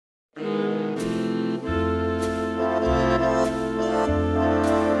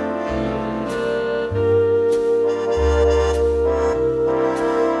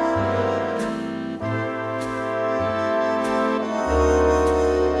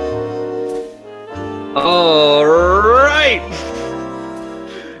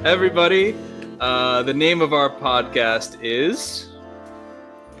everybody. The name of our podcast is...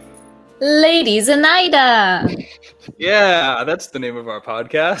 Lady Zenaida. Yeah, that's the name of our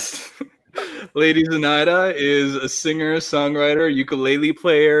podcast. Lady Zenaida is a singer, songwriter, ukulele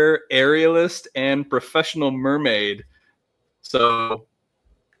player, aerialist, and professional mermaid. So,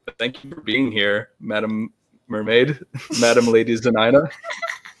 thank you for being here, Madam Mermaid, Madam Lady Zenaida.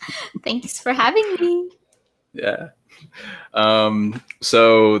 Thanks for having me. Yeah.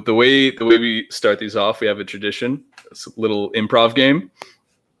 So the way we start these off, we have a tradition. It's a little improv game.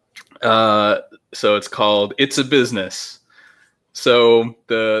 So it's called It's a Business. So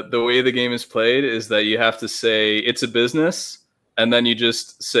the way the game is played is that you have to say it's a business, and then you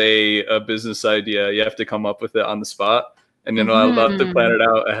just say a business idea. You have to come up with it on the spot, and you're not allowed to plan it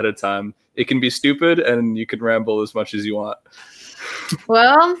out ahead of time. It can be stupid, and you can ramble as much as you want.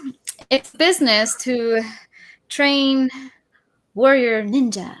 Well, it's business to train warrior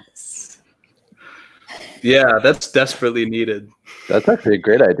ninjas. Yeah, that's desperately needed. That's actually a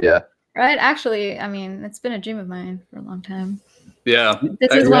great idea. Right? Actually, I mean, it's been a dream of mine for a long time. Yeah.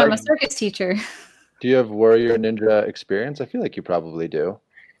 This is why I'm a circus teacher. Do you have warrior ninja experience? I feel like you probably do.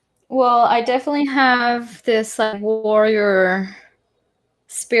 Well, I definitely have this like warrior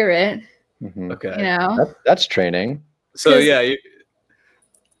spirit. Mm-hmm. Okay. You know? That's training. So yeah,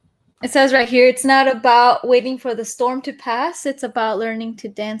 it says right here, it's not about waiting for the storm to pass. It's about learning to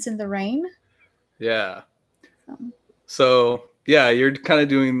dance in the rain. Yeah. So yeah, you're kind of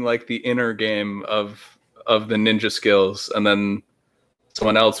doing like the inner game of the ninja skills, and then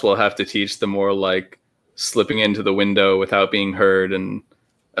someone else will have to teach the more like slipping into the window without being heard and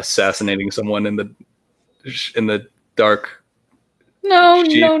assassinating someone in the dark. No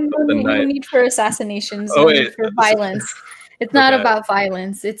need for assassinations. No need for violence. It's not about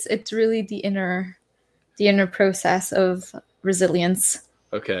violence. It's really the inner process of resilience.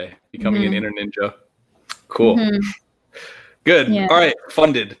 Okay, becoming an inner ninja. Cool. Mm-hmm. Good. Yeah. All right,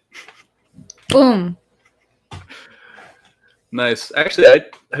 funded. Boom. Nice. Actually,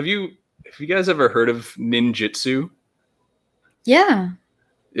 have you guys ever heard of ninjutsu? Yeah.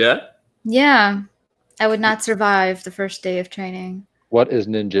 Yeah? Yeah. I would not survive the first day of training. What is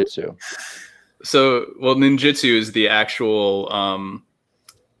ninjutsu? So, well, ninjutsu is the actual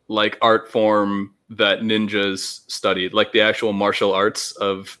like art form that ninjas studied, like the actual martial arts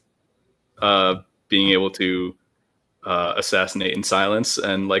of being able to assassinate in silence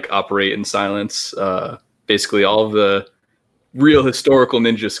and like operate in silence. Basically, all of the real historical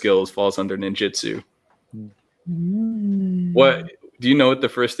ninja skills falls under ninjutsu. What do you know what the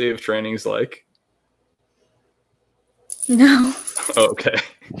first day of training is like? No. Oh, okay.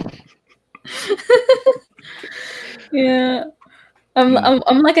 Yeah.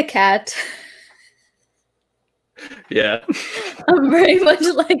 I'm like a cat. Yeah. I'm very much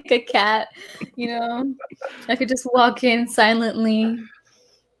like a cat, you know. I could just walk in silently.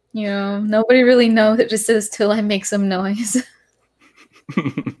 You know, nobody really notices till I make some noise.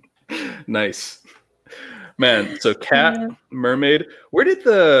 Nice. Man, so cat, mermaid. Where did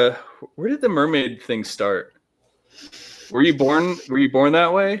the mermaid thing start? Were you born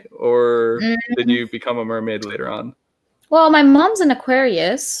that way, or did you become a mermaid later on? Well, my mom's an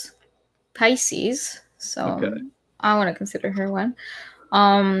Aquarius, Pisces, so I want to consider her one.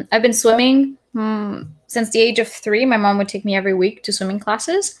 I've been swimming since the age of 3. My mom would take me every week to swimming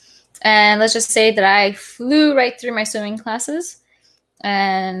classes, and let's just say that I flew right through my swimming classes,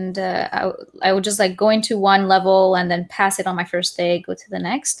 and I would just like go into one level and then pass it on my first day, go to the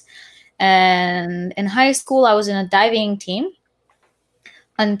next. And in high school, I was in a diving team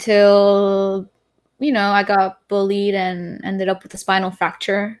until, you know, I got bullied and ended up with a spinal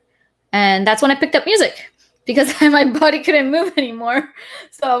fracture. And that's when I picked up music because my body couldn't move anymore.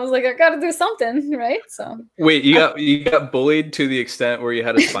 So I was like, I got to do something, right? So wait, you got bullied to the extent where you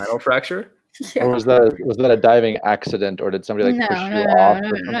had a spinal fracture? Yeah. Or was that a diving accident, or did somebody push you off?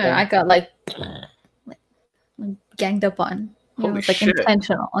 No, I got like ganged up on. You know, it's like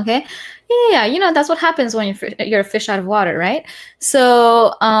intentional, okay? Yeah, you know, that's what happens when you're a fish out of water, right?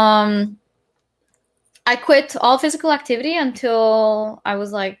 So I quit all physical activity until I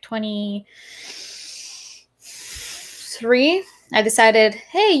was like 23. I decided,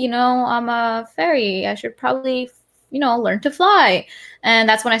 hey, you know, I'm a fairy. I should probably, you know, learn to fly. And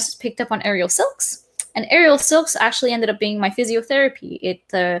that's when I picked up on aerial silks. And aerial silks actually ended up being my physiotherapy. It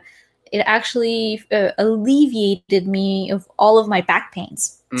actually alleviated me of all of my back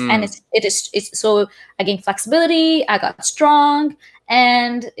pains. And it's so I gained flexibility, I got strong,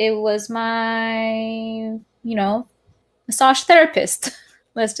 and it was my, you know, massage therapist,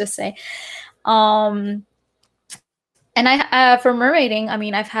 let's just say. And I for mermaiding, I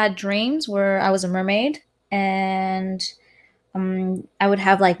mean, I've had dreams where I was a mermaid, and I would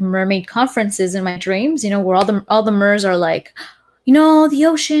have like mermaid conferences in my dreams, where all the mers are like, the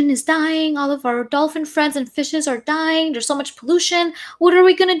ocean is dying, all of our dolphin friends and fishes are dying, there's so much pollution, what are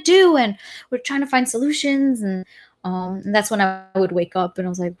we gonna do? And we're trying to find solutions, and that's when I would wake up and I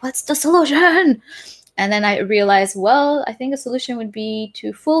was like, what's the solution? And then I realized, well, I think a solution would be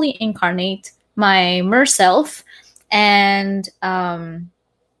to fully incarnate my mer self and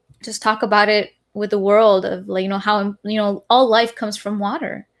just talk about it with the world of, like, how, all life comes from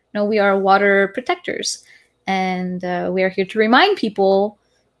water. We are water protectors, and we are here to remind people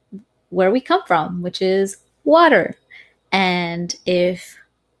where we come from, which is water. And if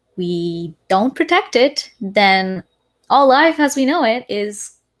we don't protect it, then all life as we know it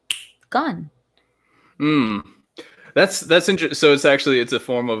is gone. That's interesting. So it's a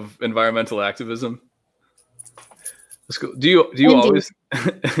form of environmental activism. That's cool. Do you Indeed. always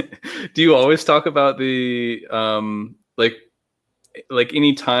do you always talk about the like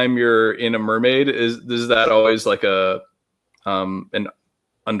any time you're in a mermaid, is that always like a an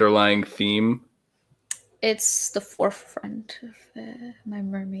underlying theme? It's the forefront of my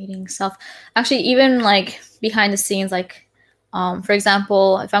mermaiding self. Actually, even like behind the scenes, like for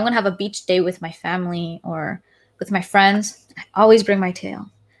example, if I'm gonna have a beach day with my family or with my friends, I always bring my tail,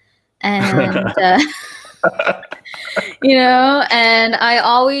 and and I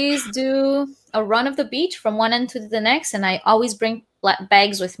always do a run of the beach from one end to the next, and I always bring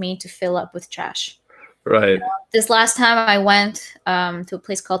bags with me to fill up with trash. Right. This last time I went to a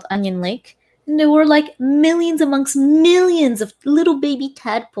place called Onion Lake, and there were like millions amongst millions of little baby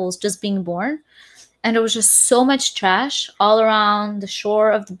tadpoles just being born. And there was just so much trash all around the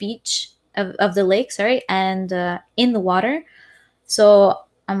shore of the beach, of the lake, and in the water. So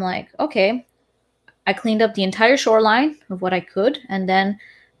I'm like, okay, I cleaned up the entire shoreline of what I could, and then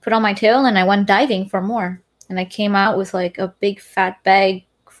put on my tail, and I went diving for more. And I came out with like a big fat bag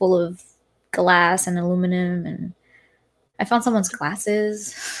full of glass and aluminum, and I found someone's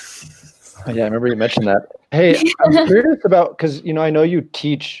glasses. Oh, yeah, I remember you mentioned that. Hey, I'm curious about, because I know you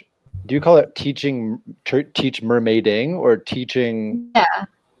teach. Do you call it teach mermaiding or teaching? Yeah.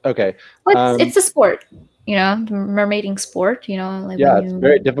 Okay. Well, it's a sport, mermaiding sport. Like it's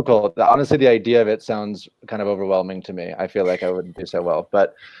very difficult. Honestly, the idea of it sounds kind of overwhelming to me. I feel like I wouldn't do so well,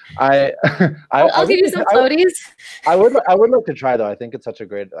 but I'll give you some floaties. I would like to try though. I think it's such a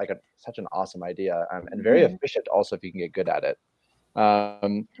great, such an awesome idea, and very efficient also if you can get good at it.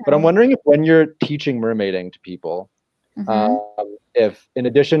 But I'm wondering if when you're teaching mermaiding to people, if in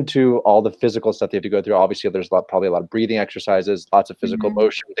addition to all the physical stuff they have to go through, obviously there's probably a lot of breathing exercises, lots of physical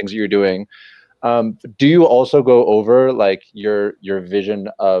motion, things that you're doing. Do you also go over like your vision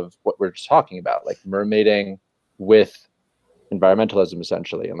of what we're just talking about, like mermaiding with environmentalism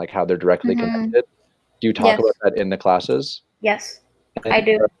essentially, and like how they're directly connected? Do you talk about that in the classes? Yes, and I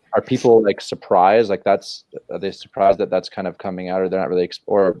do. Are people like surprised? Like are they surprised that that's kind of coming out, or they're not really,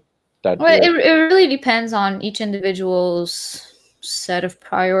 or that? Well, it really depends on each individual's set of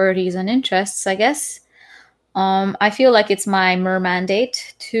priorities and interests, I guess. I feel like it's my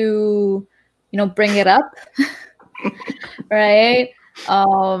mandate to, bring it up, right?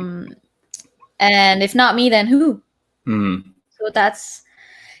 And if not me, then who? So that's,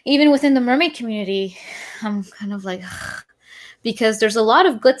 even within the mermaid community, I'm kind of like, because there's a lot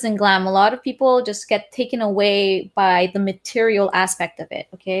of glitz and glam. A lot of people just get taken away by the material aspect of it.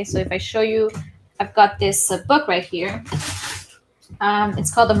 Okay, so if I show you, I've got this book right here.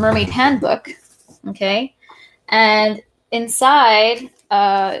 It's called the Mermaid Handbook. Okay, and inside,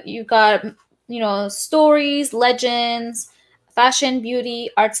 you got stories, legends, fashion, beauty,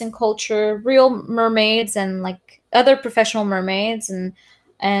 arts and culture, real mermaids, and like other professional mermaids, and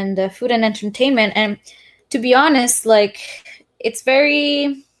food and entertainment. And to be honest, like it's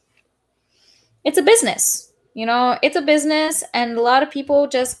a business, it's a business, and a lot of people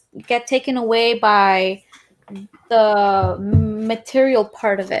just get taken away by the material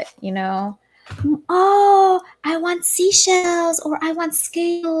part of it, Oh, I want seashells, or I want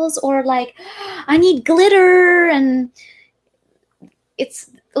scales, or like I need glitter. And it's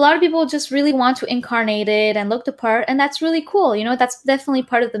a lot of people just really want to incarnate it and look the part, and that's really cool. That's definitely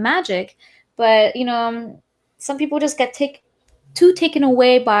part of the magic. But some people just get taken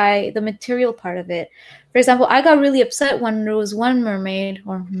away by the material part of it. For example, I got really upset when there was one mermaid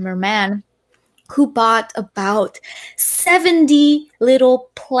or merman who bought about 70 little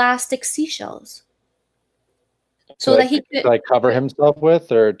plastic seashells. So that he could like cover himself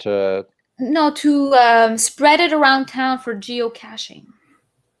with, or to spread it around town for geocaching.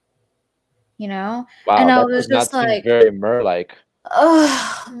 Wow, And I that was does not just seem like, very Mer-like.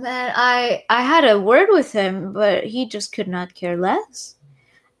 oh man, I had a word with him, but he just could not care less.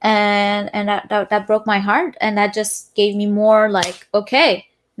 And that broke my heart, and that just gave me more like, okay,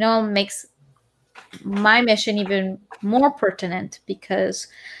 makes my mission even more pertinent, because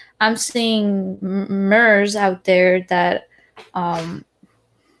I'm seeing MERS out there that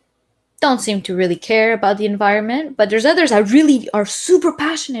don't seem to really care about the environment, but there's others that really are super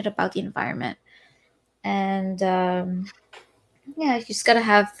passionate about the environment. And yeah, you just gotta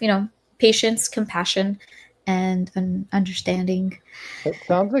have patience, compassion, and an understanding. It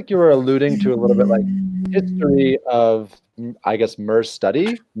sounds like you were alluding to a little bit like history of, I guess, Mer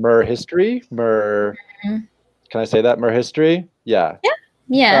study, Mer history, Mer. Mhm. Can I say that? Mer history? Yeah.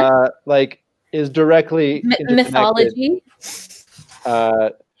 Yeah. Like is directly interconnected. Mythology.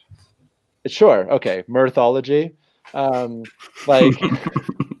 Sure. Okay. Mirthology. Like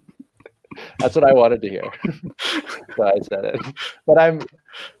that's what I wanted to hear. So I said it. But I'm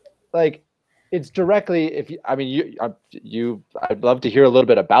like, it's directly, if you, I mean, I'd love to hear a little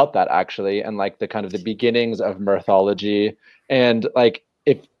bit about that actually, and like the kind of the beginnings of mirthology, and like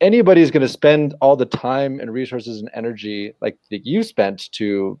if anybody's going to spend all the time and resources and energy like that you spent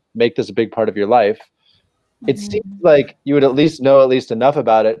to make this a big part of your life, it seems like you would at least know at least enough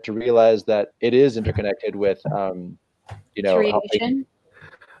about it to realize that it is interconnected with, Creation.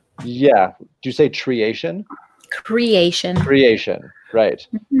 yeah. Do you say creation? Creation, right.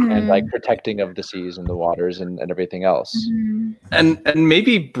 And like protecting of the seas and the waters and everything else. And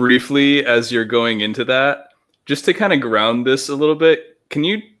maybe briefly, as you're going into that, just to kind of ground this a little bit, can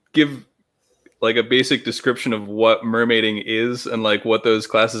you give like a basic description of what mermaiding is and like what those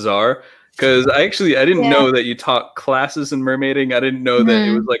classes are? Because I didn't know that you taught classes in mermaiding. I didn't know that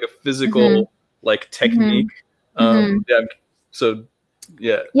it was like a physical like technique. So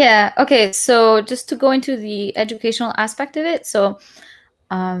yeah. Okay, so just to go into the educational aspect of it, so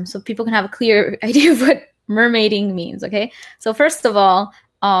people can have a clear idea of what mermaiding means. Okay, so first of all,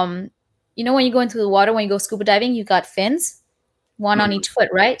 when you go into the water, when you go scuba diving, you got fins, one on each foot,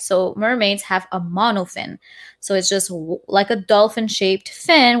 right? So mermaids have a monofin. So it's just like a dolphin-shaped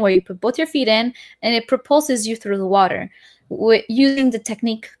fin where you put both your feet in, and it propulses you through the water using the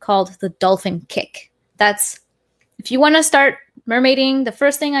technique called the dolphin kick. That's, if you want to start mermaiding, the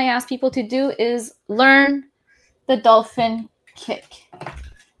first thing I ask people to do is learn the dolphin kick.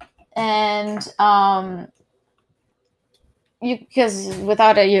 And because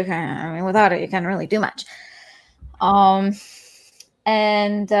without it you can't really do much.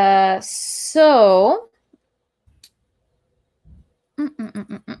 So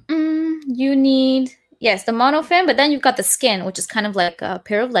you need, yes, the monofin, but then you've got the skin, which is kind of like a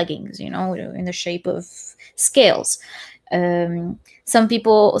pair of leggings, in the shape of scales. Some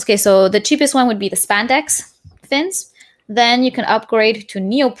people, okay, so the cheapest one would be the spandex fins. Then you can upgrade to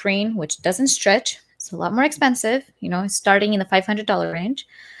neoprene, which doesn't stretch. It's a lot more expensive, starting in the $500 range.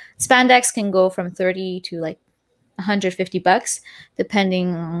 Spandex can go from $30 to like $150,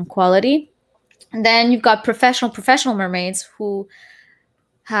 depending on quality. And then you've got professional mermaids who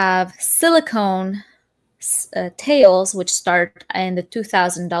have silicone tails, which start in the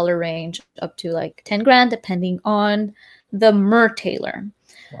 $2,000 range up to like 10 grand, depending on the mer tailor.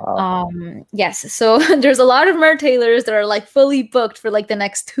 Wow. Yes, so there's a lot of mer tailors that are like fully booked for like the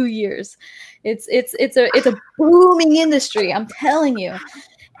next 2 years. It's a booming industry, I'm telling you.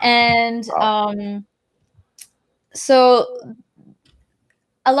 And so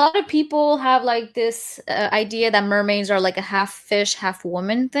a lot of people have like this idea that mermaids are like a half fish, half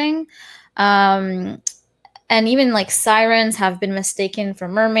woman thing. And even like sirens have been mistaken for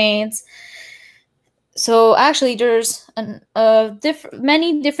mermaids. So actually there's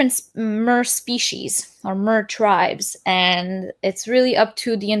many different mer species or mer tribes, and it's really up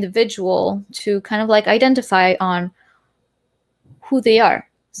to the individual to kind of like identify on who they are.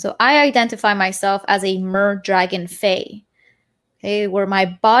 So I identify myself as a mer dragon fae. Okay, where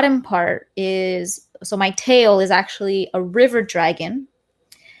my bottom part is, so my tail is actually a river dragon,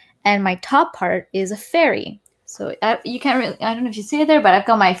 and my top part is a fairy. So you can't really, I don't know if you see it there, but I've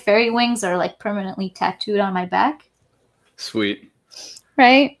got my fairy wings that are like permanently tattooed on my back. Sweet.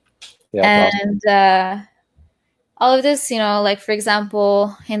 Right? Yeah. And all of this, like for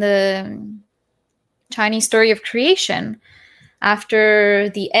example, in the Chinese story of creation, after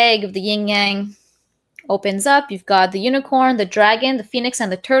the egg of the yin yang opens up, you've got the unicorn, the dragon, the phoenix,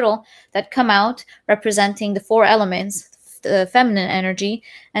 and the turtle that come out representing the 4 elements, the feminine energy,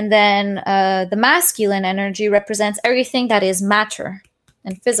 and then the masculine energy represents everything that is matter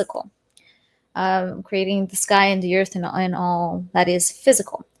and physical, creating the sky and the earth and all that is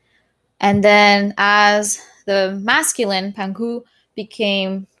physical. And then as the masculine, Pangu,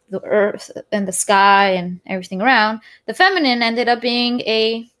 became the earth and the sky and everything around, the feminine ended up being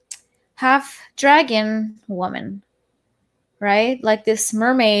a half dragon woman, right? Like this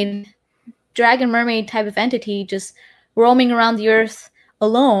mermaid, dragon mermaid type of entity just roaming around the earth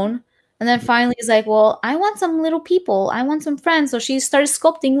alone. And then finally is like, well, I want some little people. I want some friends. So she started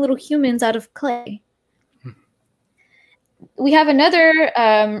sculpting little humans out of clay. We have another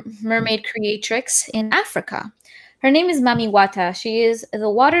mermaid creatrix in Africa. Her name is Mami Wata. She is the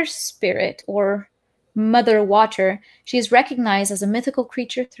water spirit or mother water. She is recognized as a mythical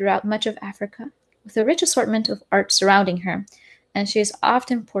creature throughout much of Africa with a rich assortment of art surrounding her. And she is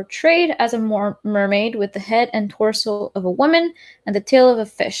often portrayed as a mermaid with the head and torso of a woman and the tail of a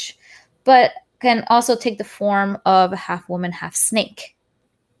fish, but can also take the form of a half woman, half snake.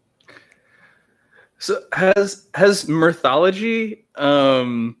 So has mythology,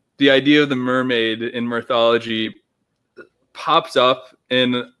 the idea of the mermaid in mythology, popped up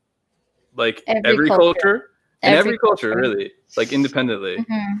in like every culture? In every culture, really, like independently.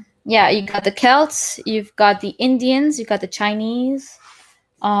 Mm-hmm. Yeah, you got the Celts, you've got the Indians, you've got the Chinese.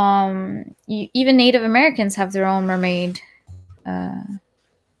 Even Native Americans have their own mermaid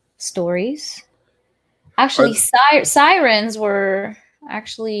stories. Actually, sirens were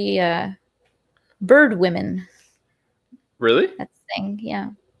actually bird women. Really? That's the thing, yeah.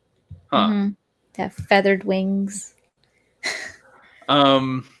 Huh. Mm-hmm. They have feathered wings.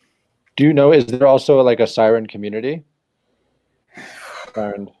 Do you know, is there also like a siren community?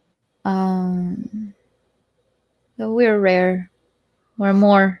 Siren. We're rare. We're a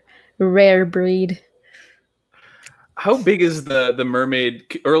more rare breed. How big is the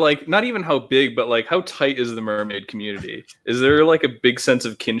mermaid, or like not even how big, but like how tight is the mermaid community? Is there like a big sense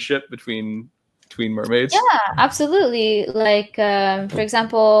of kinship between mermaids? Yeah, absolutely. Like for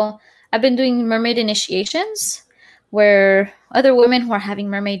example, I've been doing mermaid initiations where other women who are having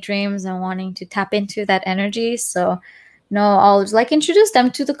mermaid dreams and wanting to tap into that energy. So, I'll like introduce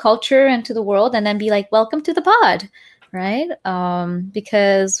them to the culture and to the world, and then be like, "Welcome to the pod." Right?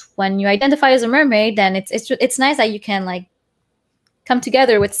 Because when you identify as a mermaid, then it's nice that you can like come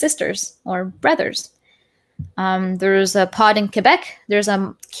together with sisters or brothers. There's a pod in Quebec. There's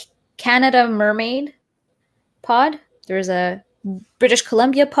a Canada Mermaid pod. There's a British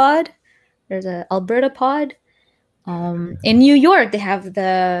Columbia pod. There's a Alberta pod. In New York, they have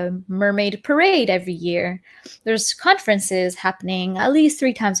the Mermaid Parade every year. There's conferences happening at least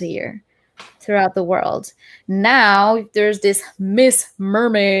 3 times a year throughout the world. Now there's this Miss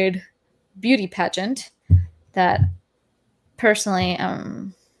Mermaid beauty pageant that personally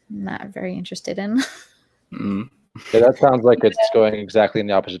I'm not very interested in. Yeah, that sounds like it's going exactly in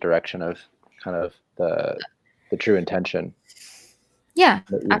the opposite direction of kind of the true intention. Yeah,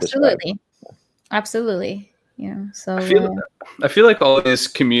 absolutely. Absolutely. Yeah. So I feel like all these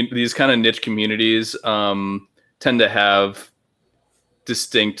kind of niche communities tend to have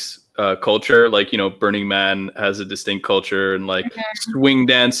distinct culture. Like, Burning Man has a distinct culture, and like swing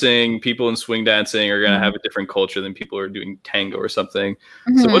dancing, people in swing dancing are going to have a different culture than people who are doing tango or something.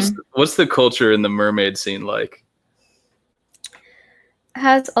 So what's the culture in the mermaid scene like?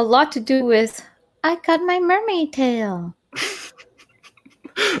 Has a lot to do with I got my mermaid tail.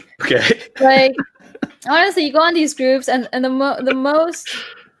 Okay. Like, honestly, you go on these groups and the most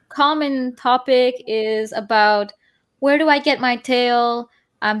common topic is about where do I get my tail?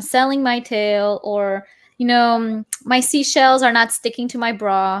 I'm selling my tail, or my seashells are not sticking to my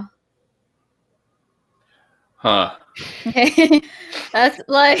bra. Huh. Okay. That's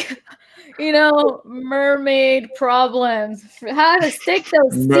like, mermaid problems. How to stick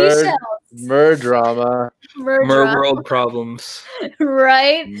those seashells. Drama. World problems.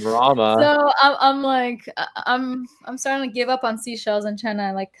 Right? Drama. So I'm like, I'm starting to give up on seashells and trying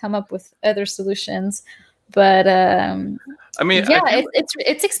to like come up with other solutions. But I mean, yeah,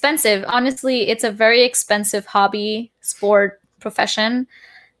 it's expensive. Honestly, it's a very expensive hobby, sport, profession.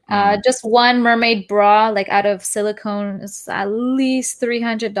 Just one mermaid bra, like out of silicone, is at least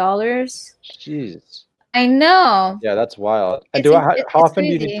 $300. Jeez. I know. Yeah, that's wild. And how often do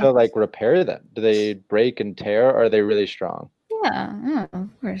you need to like repair them? Do they break and tear, or are they really strong? Yeah, of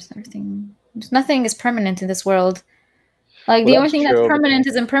course. Nothing is permanent in this world. Like the only thing that's permanent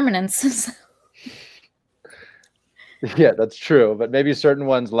is impermanence. Yeah, that's true. But maybe certain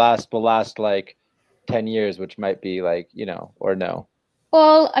ones will last like 10 years, which might be like, or no.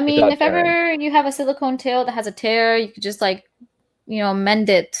 Well, I mean, if ever you have a silicone tail that has a tear, you could just like, mend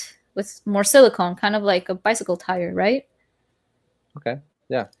it with more silicone, kind of like a bicycle tire, right? Okay.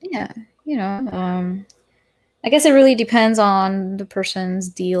 Yeah. Yeah. I guess it really depends on the person's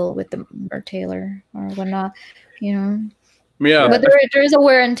deal with the mertailor or whatnot, you know. Yeah. But there is a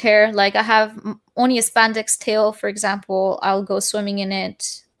wear and tear. Like I have only a spandex tail, for example. I'll go swimming in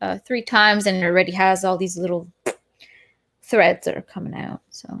it 3 times, and it already has all these little threads that are coming out.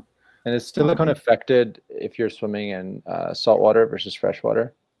 So. And is silicone affected if you're swimming in saltwater versus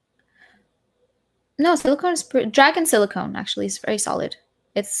freshwater? No, silicone is dragon silicone actually is very solid.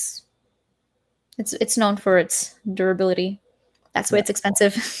 It's known for its durability. That's why it's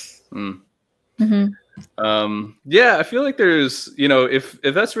expensive. Yeah, I feel like there's, you know, if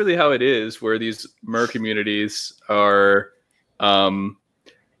that's really how it is, where these mer communities are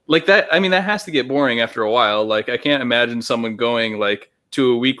like that, I mean, that has to get boring after a while. Like I can't imagine someone going like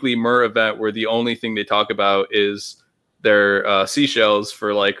to a weekly mer event where the only thing they talk about is their seashells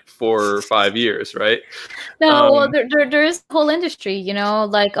for like 4 or 5 years, right? No, well, there is a whole industry, you know,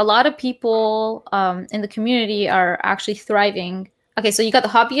 like a lot of people in the community are actually thriving. Okay, so you got the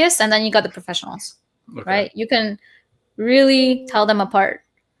hobbyists and then you got the professionals, right? You can really tell them apart.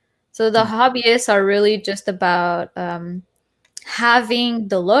 So the hobbyists are really just about having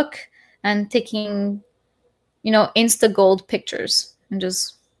the look and taking, you know, Insta gold pictures and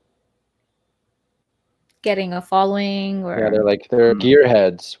just getting a following. Or they're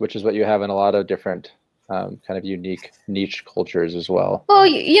gearheads, which is what you have in a lot of different kind of unique niche cultures as well. Well,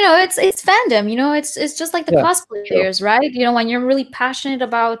 you know, it's fandom, you know, it's just like the cosplayers, right? You know, when you're really passionate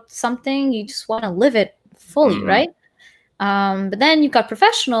about something, you just want to live it fully, right? But then you've got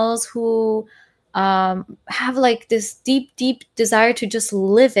professionals who have like this deep desire to just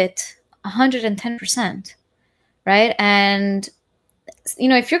live it 110%, right? And you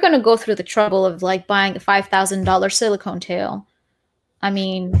know, if you're going to go through the trouble of like buying a $5,000 silicone tail, I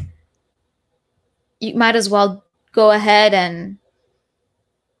mean, you might as well go ahead and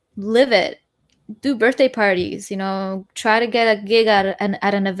live it. Do birthday parties, you know, try to get a gig at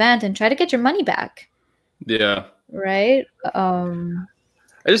an event and try to get your money back. Yeah. Right. I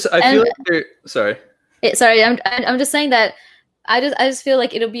feel like sorry. I'm just saying that I just feel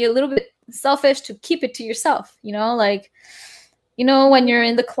like it'll be a little bit selfish to keep it to yourself, you know, like, you know, when you're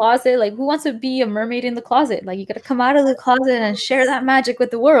in the closet, like who wants to be a mermaid in the closet? Like you got to come out of the closet and share that magic with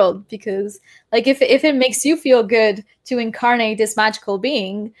the world, because like if it makes you feel good to incarnate this magical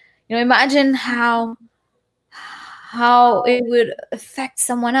being, you know, imagine how it would affect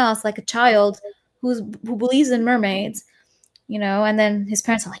someone else, like a child who believes in mermaids, you know, and then his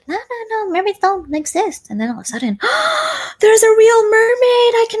parents are like, no, mermaids don't exist. And then all of a sudden, there's a real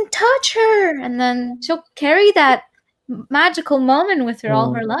mermaid, I can touch her. And then she'll carry that magical moment with her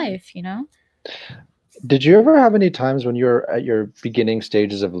all her life, you know. Did you ever have any times when you were at your beginning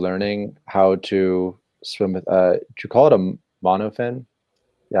stages of learning how to swim with did you call it a monofin?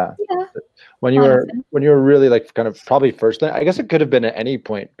 Yeah. When you were really like kind of probably first, I guess it could have been at any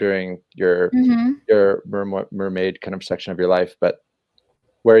point during your mermaid kind of section of your life, but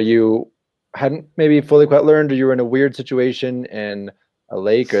where you hadn't maybe fully quite learned, or you were in a weird situation in a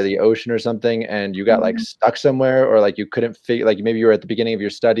lake or the ocean or something, and you got like stuck somewhere, or like you couldn't figure, like maybe you were at the beginning of your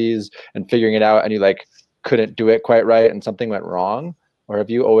studies and figuring it out and you like couldn't do it quite right and something went wrong? Or have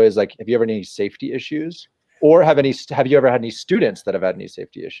you always like, have you ever had any safety issues, or have you ever had any students that have had any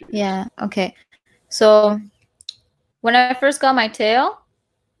safety issues? Yeah. Okay. So when I first got my tail,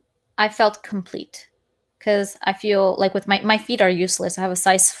 I felt complete, because I feel like with my feet are useless. I have a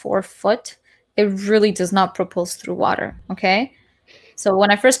size 4 foot. It really does not propulse through water. Okay. So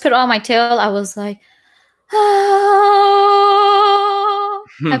when I first put on my tail, I was like, oh,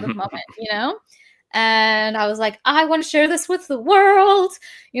 type of moment, you know? And I was like, I want to share this with the world,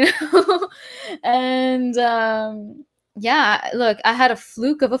 you know? And yeah, look, I had a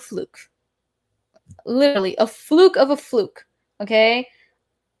fluke of a fluke. Literally, a fluke of a fluke, okay?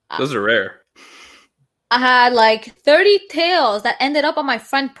 Those are rare. I had like 30 tails that ended up on my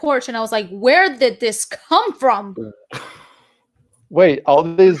front porch, and I was like, where did this come from? Wait, all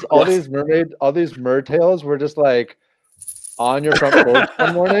these mer tails were just like on your front porch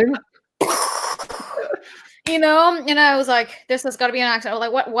one morning? You know, and I was like, this has got to be an accident. I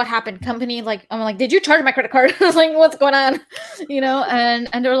was like, what happened? Company, like, I'm like, did you charge my credit card? I was like, what's going on? You know, and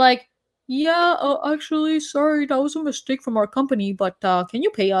they're like, yeah, actually, sorry, that was a mistake from our company, but can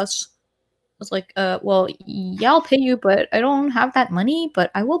you pay us? I was like, well, yeah, I'll pay you, but I don't have that money,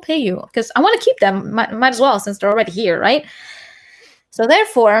 but I will pay you because I want to keep them. Might as well, since they're already here, right? So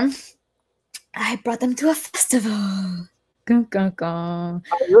therefore, I brought them to a festival. I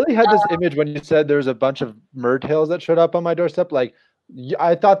really had this image when you said there was a bunch of mer tails that showed up on my doorstep. Like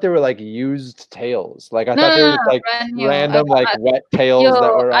I thought they were like used tails. Like I No, thought they were no, just no, like brand new. random like wet tails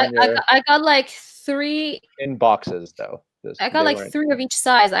that were on your I got like three. in boxes though. I got They like weren't. 3 of each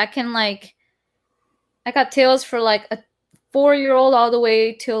size. I got tails for like a 4-year-old all the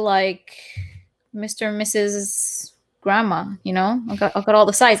way to like Mr. and Mrs. Grandma. You know, I got all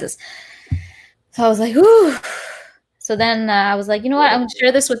the sizes. So I was like, ooh. So then I was like, you know what? I'm gonna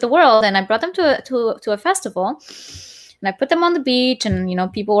share this with the world, and I brought them to a festival, and I put them on the beach, and you know,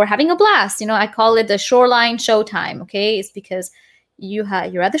 people were having a blast. You know, I call it the shoreline showtime. Okay, it's because you're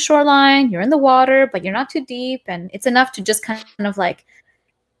at the shoreline, you're in the water, but you're not too deep, and it's enough to just kind of like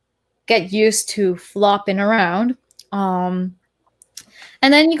get used to flopping around. And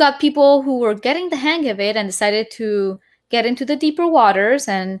then you got people who were getting the hang of it and decided to get into the deeper waters,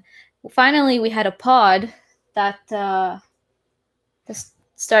 and finally we had a pod that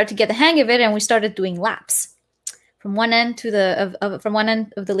started to get the hang of it, and we started doing laps from one end to from one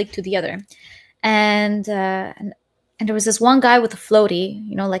end of the lake to the other. And there was this one guy with a floaty,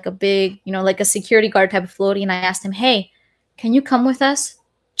 you know, like a big, you know, like a security guard type of floaty, and I asked him, hey, can you come with us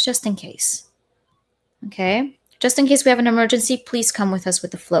just in case? Okay, just in case we have an emergency, please come with us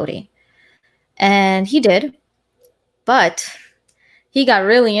with the floaty. And he did, but he got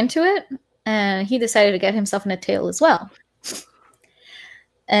really into it, and he decided to get himself in a tail as well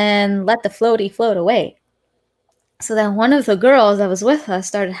and let the floaty float away. So then one of the girls that was with us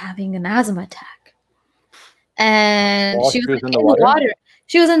started having an asthma attack. And she was like, in the water.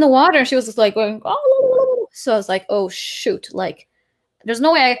 She was in the water. She was just like going, oh. So I was like, oh, shoot. Like, there's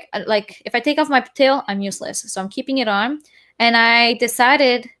no way like, if I take off my tail, I'm useless. So I'm keeping it on. And I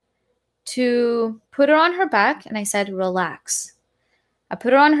decided to put her on her back, and I said, relax. I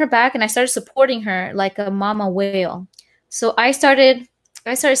put her on her back, and I started supporting her like a mama whale. So I started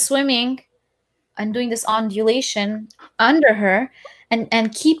swimming and doing this ondulation under her,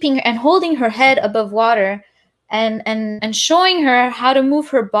 and keeping and holding her head above water, and showing her how to move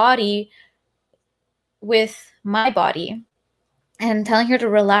her body with my body, and telling her to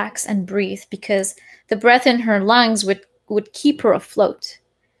relax and breathe, because the breath in her lungs would keep her afloat.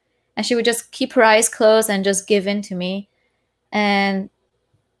 And she would just keep her eyes closed and just give in to me. And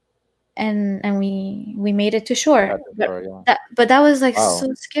we made it to shore. But that was like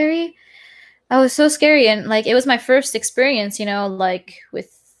so scary. I was so scary, and like it was my first experience, you know, like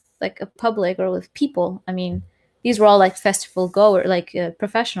with like a public or with people. I mean, these were all like festival goer, like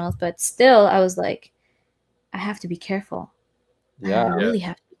professionals, but still, I was like, I have to be careful. Yeah, I really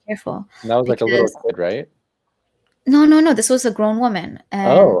have to be careful. And that was like a little kid, right? No. This was a grown woman.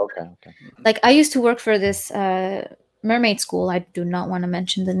 And okay. Like I used to work for this mermaid school. I do not want to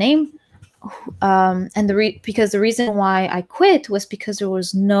mention the name. And because the reason why I quit was because there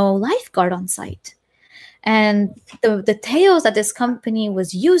was no lifeguard on site, and the tails that this company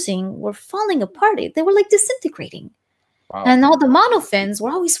was using were falling apart. They were like disintegrating, and all the monofins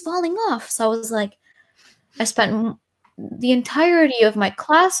were always falling off. So I was like, I spent the entirety of my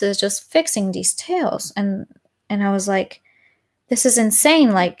classes just fixing these tails, and I was like, this is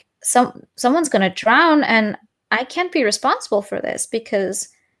insane. Like someone's gonna drown, and I can't be responsible for this, because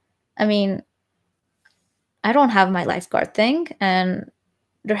I mean, I don't have my lifeguard thing, and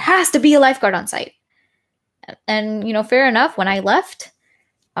there has to be a lifeguard on site. And, you know, fair enough. When I left,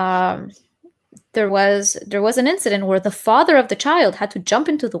 there was an incident where the father of the child had to jump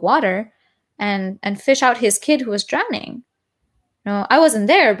into the water and fish out his kid who was drowning. No, I wasn't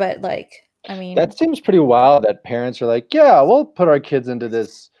there, but like, I mean, that seems pretty wild that parents are like, yeah, we'll put our kids into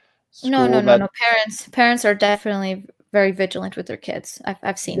this school. No. Parents are definitely very vigilant with their kids.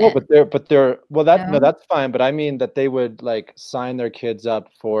 I've seen it. But they're well, no, that's fine. But I mean that they would like sign their kids up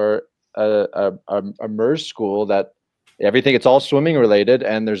for a MERS school that everything, it's all swimming related,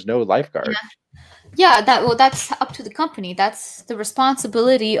 and there's no lifeguard. Yeah, that's up to the company. That's the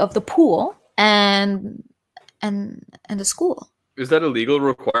responsibility of the pool and the school. Is that a legal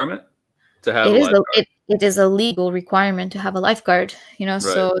requirement to have a lifeguard? It is a legal requirement to have a lifeguard, you know, right.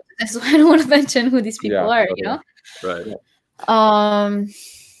 So that's why I don't want to mention who these people are, you know? Right.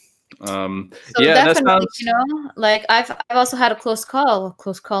 So yeah, definitely, you know, like I've also had a close call.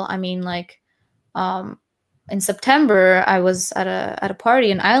 I mean, like, in September, I was at a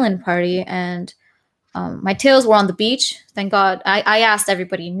party, an island party, and my tails were on the beach. Thank God. I asked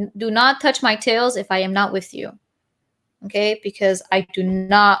everybody, do not touch my tails if I am not with you. Okay, because I do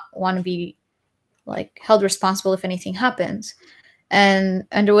not want to be like held responsible if anything happens. And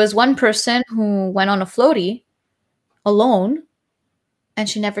there was one person who went on a floaty alone, and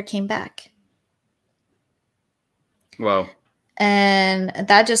she never came back. Wow. And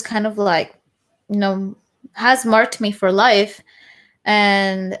that just kind of like, you know, has marked me for life.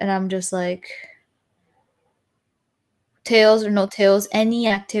 And I'm just like, tails or no tails, any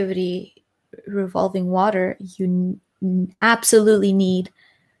activity revolving water, you absolutely need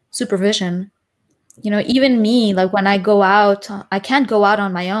supervision. You know, even me, like when I go out, I can't go out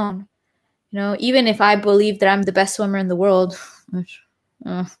on my own. You know, even if I believe that I'm the best swimmer in the world,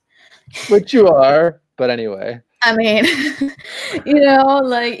 which you are, but anyway. I mean, you know,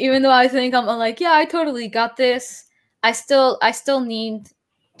 like even though I think I'm like, yeah, I totally got this, I still need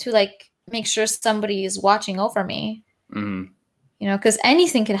to like make sure somebody is watching over me. Mm-hmm. You know, because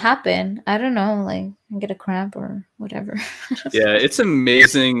anything can happen. I don't know, like get a cramp or whatever. Yeah, it's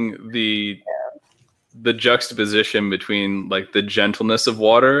amazing the juxtaposition between like the gentleness of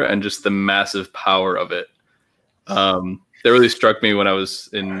water and just the massive power of it. That really struck me when I was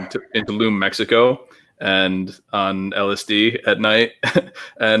in Tulum, Mexico, and on LSD at night,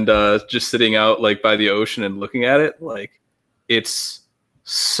 and just sitting out like by the ocean and looking at it. Like, it's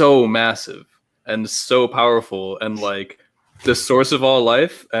so massive and so powerful, and like the source of all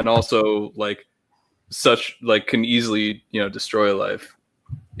life, and also like such like can easily, you know, destroy life.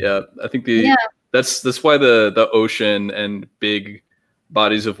 Yeah, I think that's why the ocean and big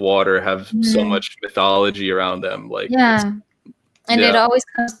bodies of water have so much mythology around them. Like, and it always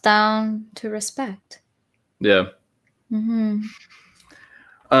comes down to respect. Yeah. Mm-hmm.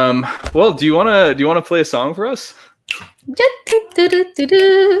 Well, do you wanna play a song for us?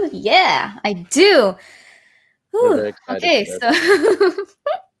 Yeah, I do. Okay, so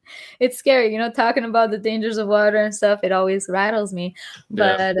it's scary, you know, talking about the dangers of water and stuff. It always rattles me.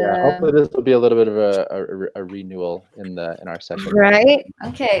 But hopefully this will be a little bit of a renewal in our session. Right.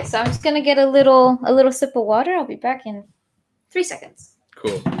 Okay, so I'm just gonna get a little sip of water. I'll be back in 3 seconds.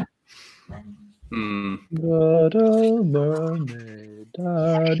 Cool. So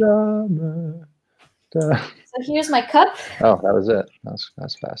here's my cup. Oh, that was it.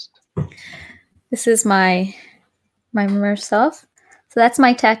 That's fast. This is my mer self. So that's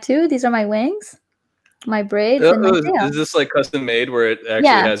my tattoo. These are my wings, my braids, and my tail. Is this like custom made where it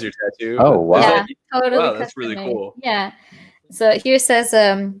actually has your tattoo? Oh, wow. Yeah, totally. Wow, that's really cool. Yeah. So here it says,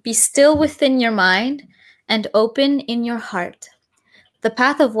 be still within your mind and open in your heart. The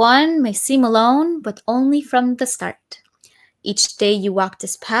path of one may seem alone, but only from the start. Each day you walk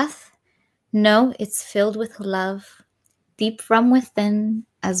this path, know it's filled with love, deep from within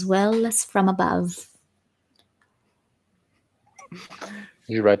as well as from above. Did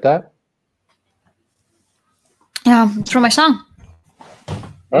you write that? Yeah, it's from my song.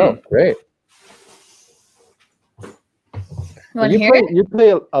 Oh, great. You want to hear it? You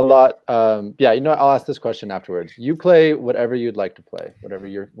play a lot. Yeah, you know, I'll ask this question afterwards. You play whatever you'd like to play, whatever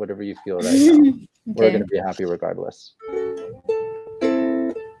you feel right now. Okay. We're going to be happy regardless.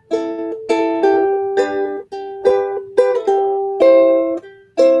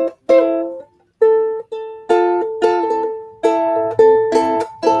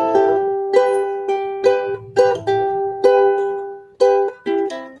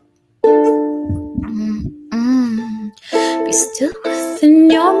 Be still within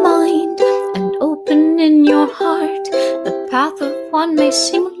your mind and open in your heart. The path of one may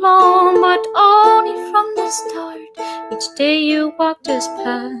seem long, but only from the start. Each day you walk this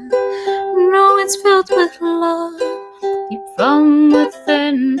path, know it's filled with love, deep from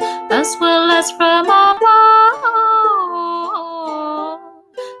within as well as from above,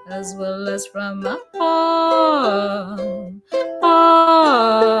 as well as from above.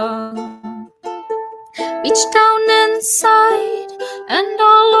 Reach down inside and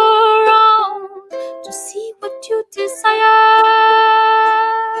all around to see what you desire,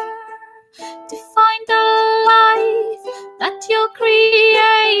 to find a life that you'll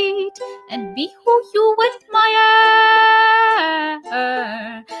create and be who you admire.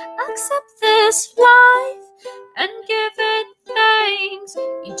 Accept this life and give it thanks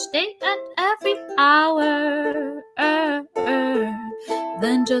each day and every hour.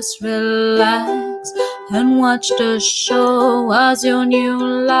 Then just relax and watch the show as your new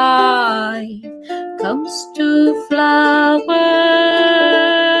life comes to flower.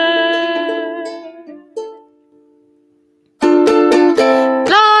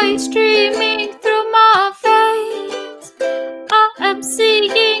 Light streaming through my veins, I am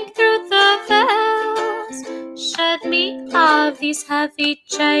seeing through the veils. Shed me of these heavy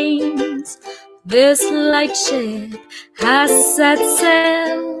chains. This light ship has set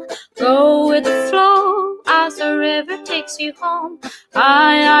sail. Go with the flow as the river takes you home.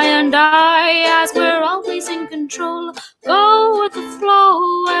 I and I, as we're always in control. Go with the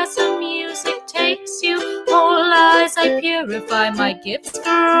flow as the music takes you. All as I purify, my gifts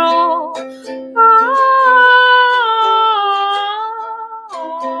grow.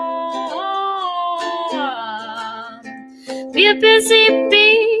 a busy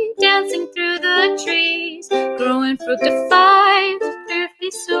bee dancing through the trees, growing fructified,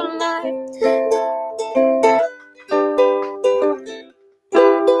 fiercely so life.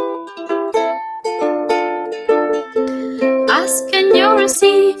 Ask and you'll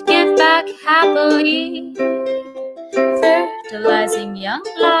receive, give back happily, fertilizing young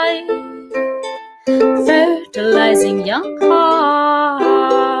life, fertilizing young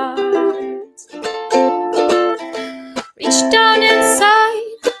hearts. Reach down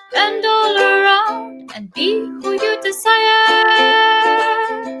inside and all around and be who you desire,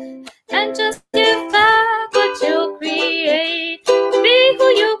 and just give back what you'll create. Be who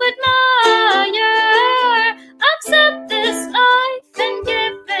you admire. Accept this life and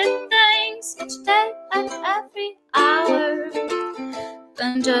give it thanks each day and every hour.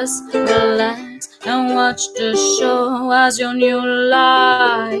 Then just relax and watch the show as your new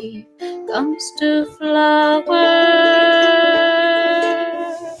life comes to flower.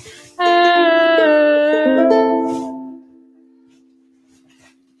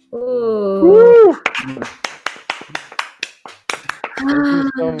 Woo! Thank you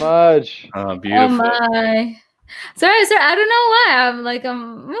so much. Beautiful. Oh my. Sorry, I don't know why.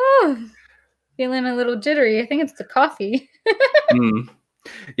 I'm feeling a little jittery. I think it's the coffee.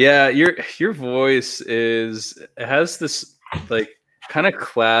 Yeah, your voice has this like kind of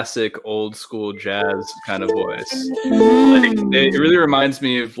classic old school jazz kind of voice. Like, it really reminds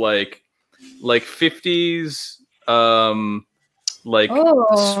me of like 50s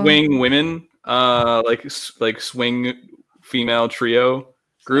swing women, like swing female trio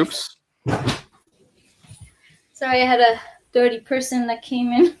groups. Sorry, I had a dirty person that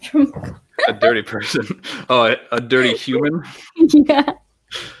came in from a dirty person. Oh, a dirty human. Yeah.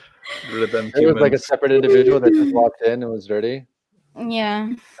 Rid of them it was humans. like a separate individual that just walked in and was dirty.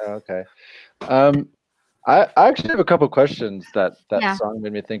 Yeah. Oh, okay. I actually have a couple questions that song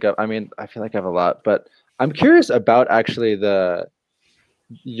made me think of. I mean, I feel like I have a lot, but I'm curious about actually the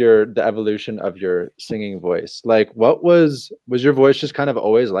evolution of your singing voice. Like, what was your voice just kind of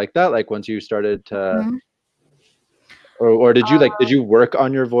always like that? Like once you started to, or did you work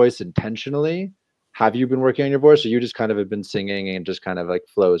on your voice intentionally? Have you been working on your voice, or you just kind of have been singing and just kind of like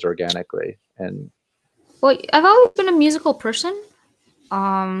flows organically? And well, I've always been a musical person.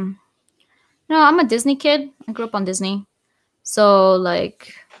 No, I'm a Disney kid. I grew up on Disney, so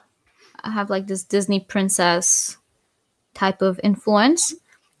like I have like this Disney princess type of influence,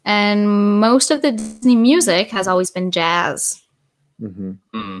 and most of the Disney music has always been jazz,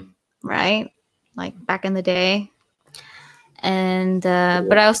 right? Like back in the day. And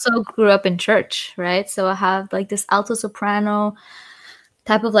but I also grew up in church, right? So I have like this alto soprano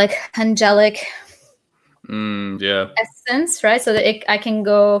type of like angelic essence, right? So that I can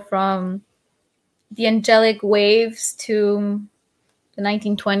go from the angelic waves to the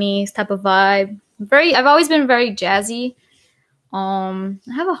 1920s type of vibe. I've always been very jazzy. I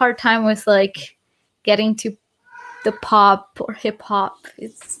have a hard time with like getting to the pop or hip hop.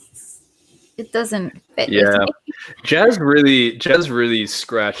 It doesn't fit. Yeah, jazz really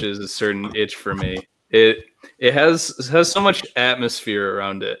scratches a certain itch for me. It has so much atmosphere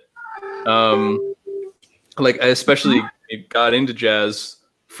around it. Like I especially got into jazz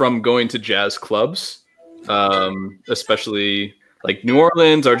from going to jazz clubs, especially like New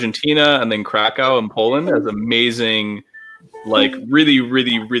Orleans, Argentina, and then Krakow and Poland has amazing, like really,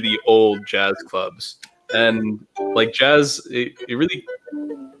 really, really old jazz clubs. And like jazz, it really,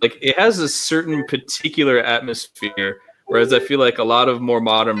 like it has a certain particular atmosphere, whereas I feel like a lot of more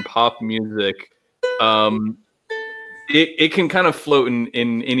modern pop music, it can kind of float in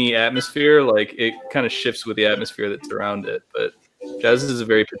any atmosphere. Like it kind of shifts with the atmosphere that's around it. But jazz is a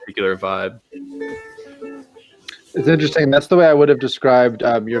very particular vibe. It's interesting. That's the way I would have described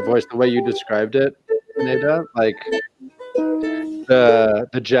your voice, the way you described it, Zenaida. Like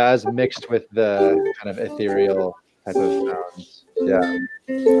the jazz mixed with the kind of ethereal type of sounds. Yeah.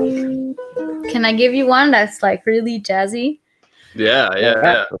 Can I give you one that's like really jazzy?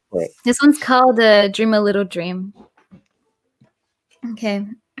 Yeah. This one's called Dream a Little Dream. Okay.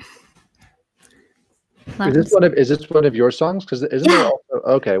 Is this one of your songs? Because isn't there also,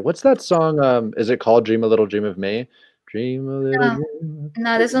 okay, what's that song? Is it called Dream a Little Dream of Me? Dream a little dream.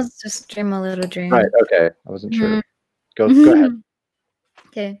 No, this one's just Dream a Little Dream. Right, okay. I wasn't sure. Go ahead.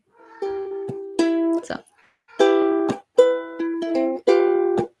 Okay. So.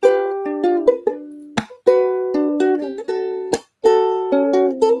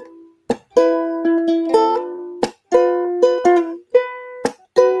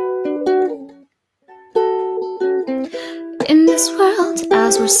 In this world,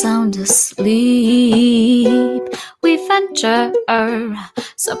 as we're sound asleep, we venture picture,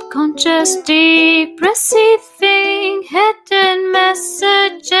 subconscious deep receiving hidden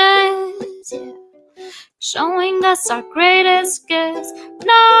messages, yeah. Showing us our greatest gifts.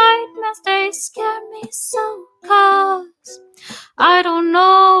 Nightmares, they scare me so, 'cause I don't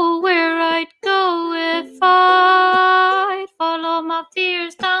know where I'd go if I'd follow my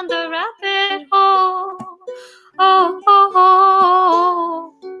fears down the rabbit hole. Oh, oh,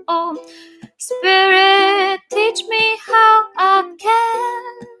 oh, oh. Spirit, teach me how I can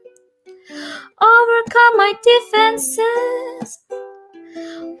overcome my defenses,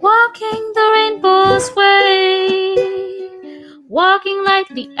 walking the rainbow's way, walking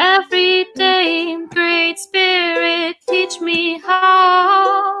lightly every day. Great Spirit, teach me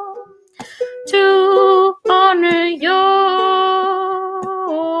how to honor your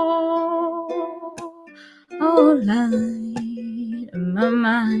light in my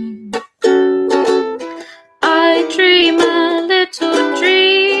mind. I dream a little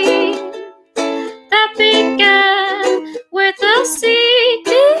dream that began with a seed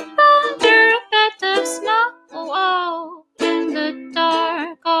deep under a bed of snow. In the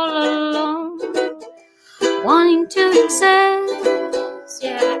dark, all alone, wanting to exist,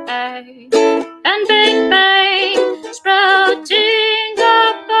 yeah. And big bang sprouting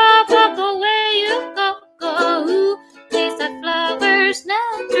up above the way you go. These are flowers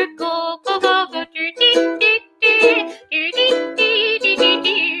never go.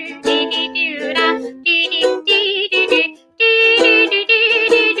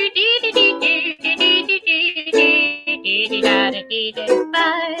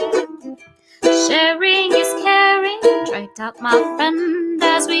 Sharing is caring. Try to help my friend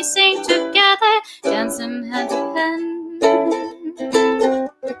as we sing together, dancing hand to hand.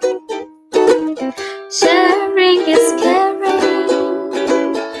 Sharing is caring.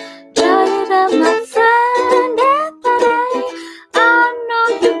 Try to help my friend, I know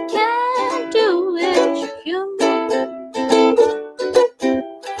you can do it, you're human.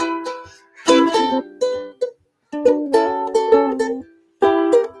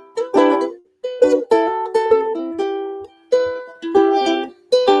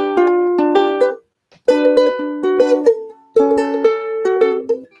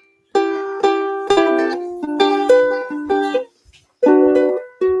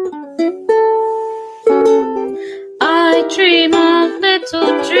 I dream a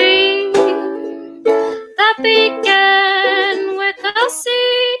little dream that began with a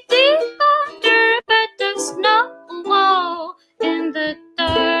seed deep under a bed of snow. In the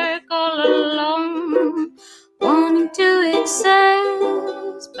dark, all alone, wanting to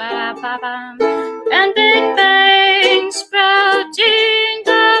exist. And big bang sprouting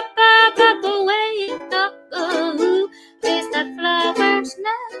up above the way you go. These that flowers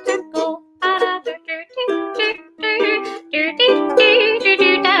never go.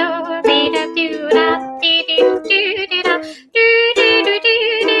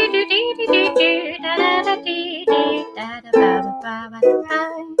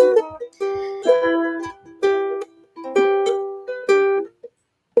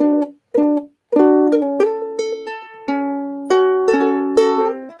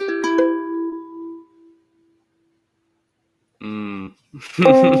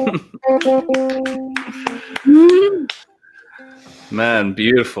 Man,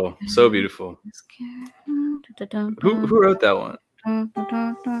 beautiful. So beautiful. Who wrote that one?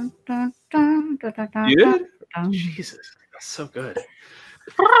 You did? Jesus, that's so good.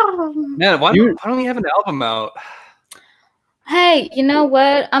 Man, why don't you have an album out? Hey, you know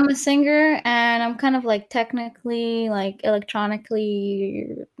what? I'm a singer and I'm kind of like technically, like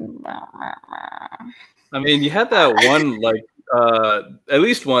electronically. I mean, you had that one, like, at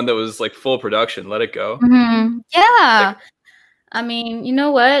least one that was like full production. Let It Go. Mm-hmm. Yeah. I mean, you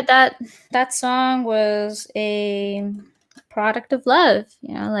know what? That song was a product of love.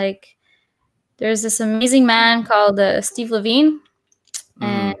 You know, like there's this amazing man called Steve Levine,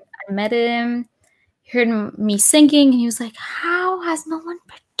 and I met him. He heard me singing, and he was like, "How has no one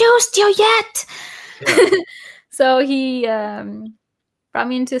produced you yet?" Yeah. So he brought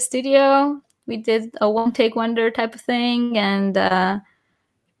me into a studio. We did a one-take wonder type of thing, and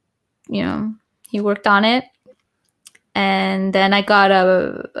you know, he worked on it. And then I got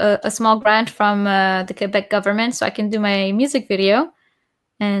a small grant from the Quebec government so I can do my music video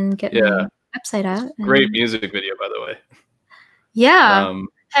and get my website out. Great music video, by the way. Yeah.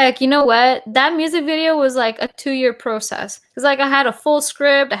 Heck, you know what? That music video was like a 2-year process. Because like I had a full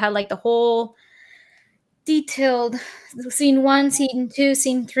script. I had like the whole detailed scene 1, scene 2,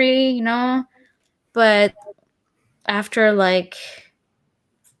 scene 3, you know. But after like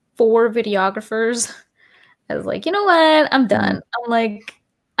 4 videographers, I was like, you know what? I'm done.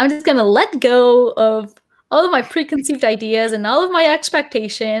 I'm just gonna let go of all of my preconceived ideas and all of my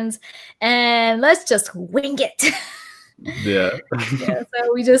expectations, and let's just wing it. Yeah. Yeah.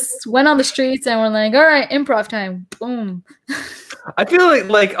 So we just went on the streets and we're like, all right, improv time. Boom. I feel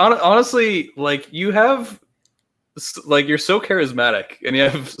like honestly, like you have, like you're so charismatic and you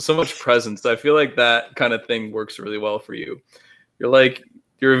have so much presence. I feel like that kind of thing works really well for you.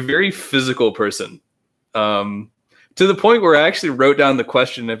 You're a very physical person. To the point where I actually wrote down the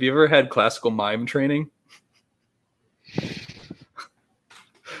question, have you ever had classical mime training?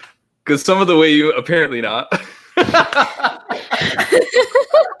 Because some of the way you, apparently not.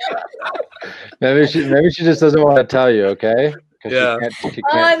 Maybe she just doesn't want to tell you, okay? Yeah. She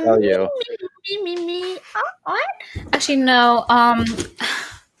can't tell you. Me. What? Actually, no.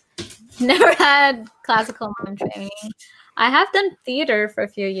 Never had classical mime training. I have done theater for a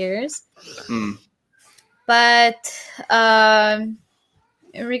few years. But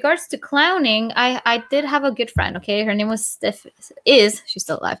in regards to clowning, I did have a good friend, okay? Her name was she's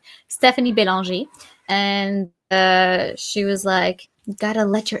still alive, Stephanie Bélanger. And she was like, you gotta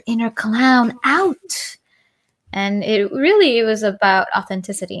let your inner clown out. And it was about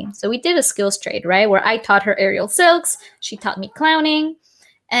authenticity. So we did a skills trade, right? Where I taught her aerial silks. She taught me clowning.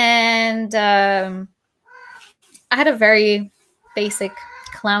 And I had a very basic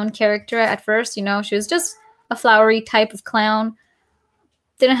clown character at first. You know, she was just a flowery type of clown.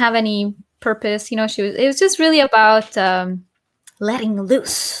 Didn't have any purpose. You know, it was just really about letting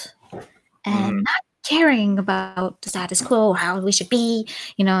loose and not caring about the status quo or how we should be,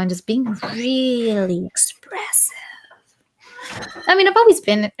 you know, and just being really expressive. I mean, I've always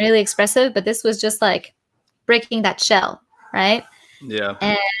been really expressive, but this was just like breaking that shell, right? Yeah.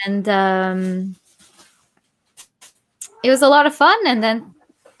 And it was a lot of fun. And then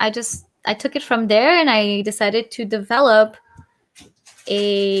I took it from there and I decided to develop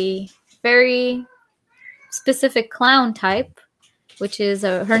a very specific clown type, which is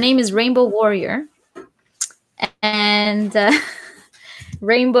her name is Rainbow Warrior. And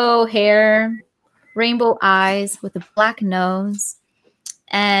rainbow hair, rainbow eyes with a black nose,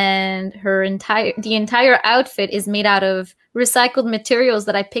 and the entire outfit is made out of recycled materials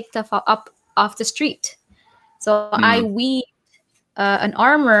that I picked up off the street. So I weaved an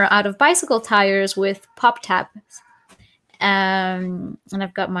armor out of bicycle tires with pop tabs, and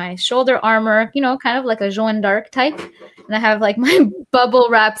I've got my shoulder armor, you know, kind of like a Joan d'Arc type, and I have like my bubble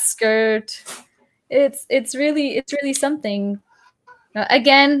wrap skirt. It's really something.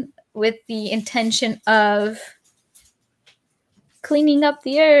 Again, with the intention of cleaning up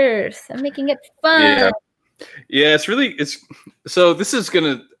the earth and making it fun. Yeah, so this is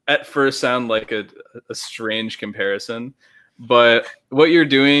gonna at first sound like a strange comparison, but what you're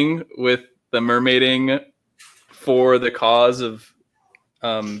doing with the mermaiding for the cause of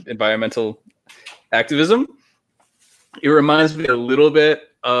environmental activism, it reminds me a little bit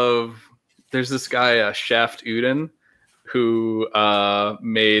of, there's this guy Shaft Uden who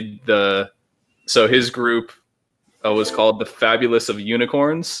made so his group was called the Fabulous of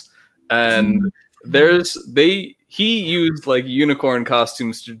Unicorns, and he used like unicorn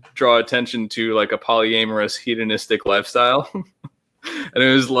costumes to draw attention to like a polyamorous hedonistic lifestyle. And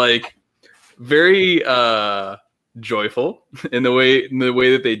it was like very joyful in the way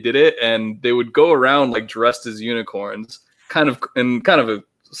that they did it, and they would go around like dressed as unicorns, kind of a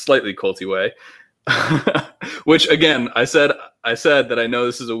slightly culty way. Which again, I said that I know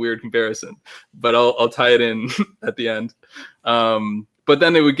this is a weird comparison, but I'll tie it in at the end. But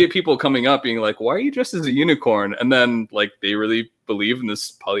then they would get people coming up being like, why are you dressed as a unicorn? And then like they really believe in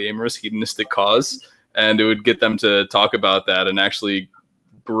this polyamorous hedonistic cause, and it would get them to talk about that and actually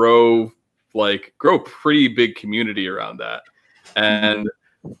grow pretty big community around that. And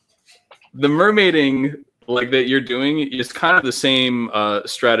the mermaiding like that you're doing is kind of the same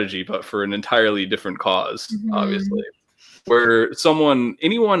strategy, but for an entirely different cause, obviously. Where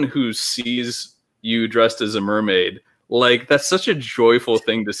anyone who sees you dressed as a mermaid, like that's such a joyful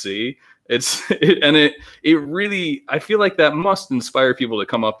thing to see. It really, I feel like that must inspire people to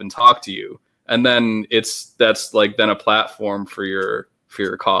come up and talk to you, and then that's like then a platform for your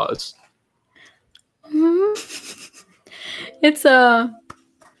cause. It's a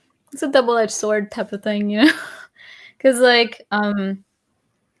double-edged sword type of thing, you know, because like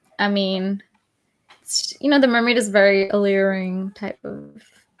I mean, you know, the mermaid is very alluring type of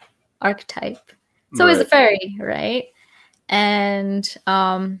archetype. So is a fairy, right? And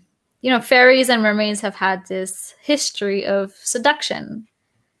you know, fairies and mermaids have had this history of seduction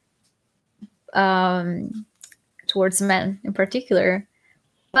towards men in particular.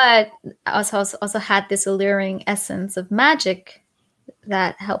 but also had this alluring essence of magic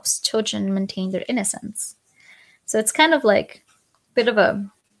that helps children maintain their innocence. So it's kind of like a bit of a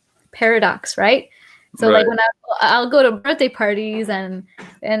paradox, right? So like when I'll go to birthday parties and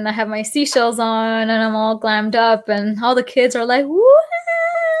I have my seashells on and I'm all glammed up and all the kids are like, "What?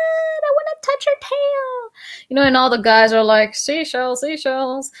 I want to touch your tail," and all the guys are like, "Seashells,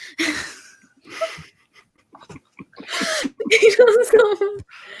 seashells."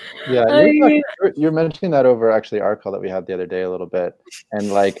 Yeah, you're mentioning that over actually our call that we had the other day a little bit,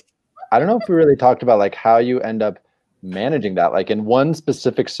 and like I don't know if we really talked about like how you end up managing that, like in one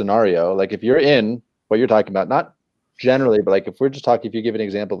specific scenario, like if you're in what you're talking about, not generally, but like if we're just talking, if you give an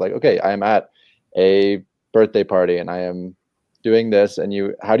example of like, okay, I am at a birthday party and I am doing this,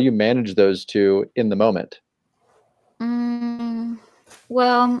 and how do you manage those two in the moment?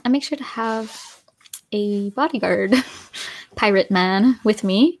 Well, I make sure to have a bodyguard pirate man with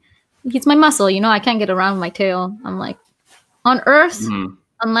me. He's my muscle, I can't get around my tail. I'm like, on Earth, on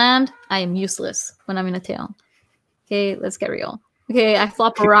land, I am useless when I'm in a tail. Okay, let's get real. Okay, I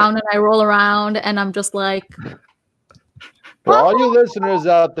flop around and I roll around and I'm just like... For all you listeners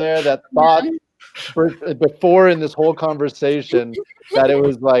out there that thought before in this whole conversation that it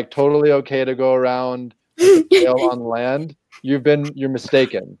was like totally okay to go around with the tail on land, you're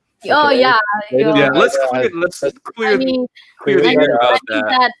mistaken. Okay? Oh yeah. Let's clear about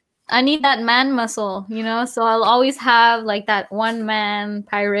that. I need that man muscle, so I'll always have like that one man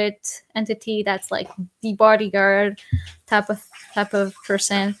pirate entity that's like the bodyguard type of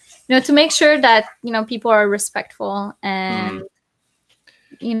person, to make sure that, people are respectful and,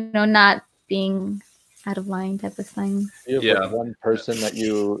 not being out of line type of thing. One person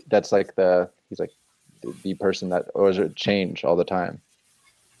that's like he's like the person that, or does it change all the time?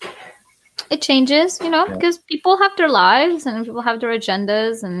 It changes, because people have their lives and people have their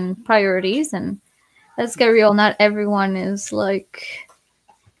agendas and priorities, and let's get real, not everyone is like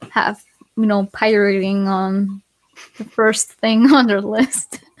pirating on the first thing on their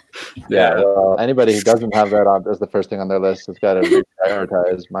list. Yeah, well, anybody who doesn't have that as the first thing on their list has got to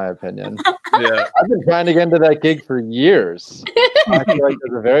reprioritize, my opinion. Yeah, I've been trying to get into that gig for years. I feel like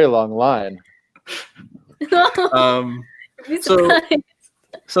there's a very long line.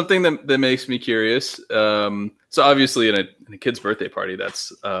 Something that makes me curious. So obviously, in a kid's birthday party,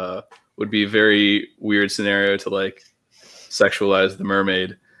 that's would be a very weird scenario to like sexualize the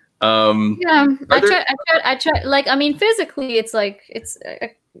mermaid. I try. Like, I mean, physically, it's like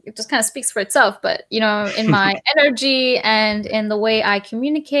it just kind of speaks for itself. But in my energy and in the way I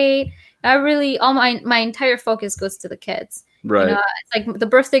communicate, I really all my entire focus goes to the kids. Right. It's like the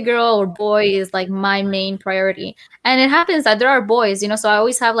birthday girl or boy is like my main priority. And it happens that there are boys, so I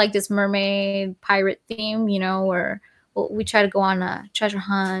always have like this mermaid pirate theme, where we try to go on a treasure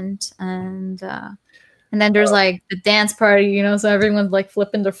hunt and then there's like the dance party, so everyone's like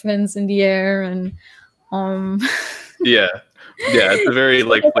flipping their fins in the air and yeah, it's a very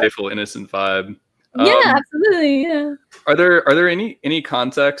like playful, innocent vibe. Yeah, absolutely. Yeah. Are there any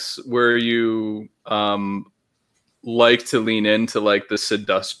contexts where you like to lean into like the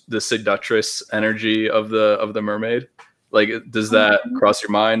seductress energy of the mermaid? Like, does that cross your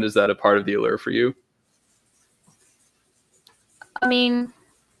mind? Is that a part of the allure for you? I mean,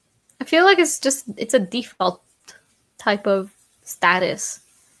 I feel like it's a default type of status.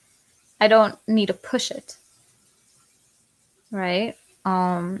 I don't need to push it. Right?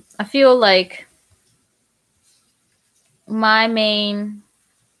 I feel like my main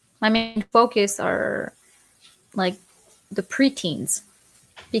focus are like the preteens,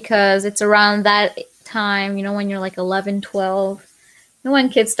 because it's around that time, when you're like 11, 12, when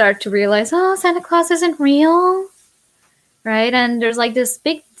kids start to realize, oh, Santa Claus isn't real, right? And there's like this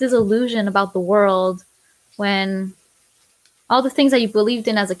big disillusion about the world when all the things that you believed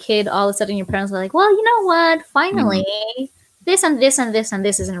in as a kid, all of a sudden your parents are like, well, you know what? Finally, this and this and this and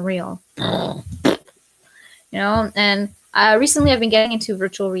this isn't real. And recently I've been getting into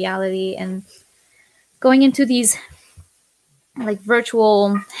virtual reality and going into these like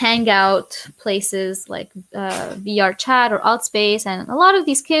virtual hangout places like VR chat or Altspace, and a lot of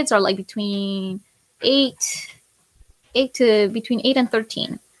these kids are like between 8 and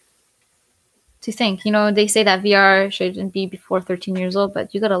 13. To think, they say that VR shouldn't be before 13 years old,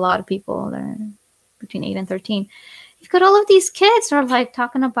 but you got a lot of people that are between 8 and 13. You've got all of these kids that are like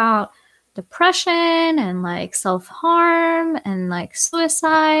talking about depression and like self-harm and like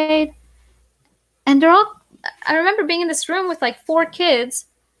suicide. And I remember being in this room with like 4 kids,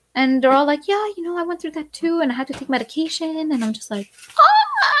 and they're all like, yeah, I went through that too, and I had to take medication. And I'm just like,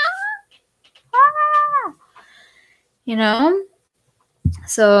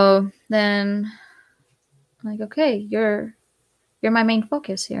 So then I'm like, okay, you're my main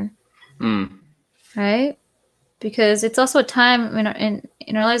focus here. Right? Because it's also a time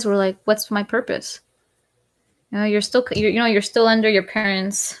in our lives where like, what's my purpose? You know, you're still under your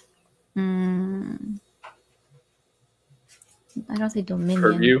parents. I don't say dominion.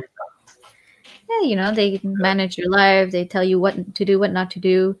 Purview. Yeah, you know, they manage your life. They tell you what to do, what not to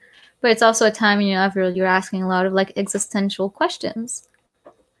do. But it's also a time, you know, where you're asking a lot of like existential questions,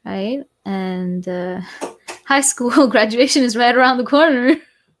 right? And high school graduation is right around the corner.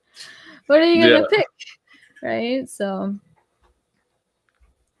 What are you gonna pick, right? So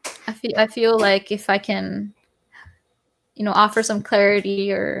I feel like if I can, you know, offer some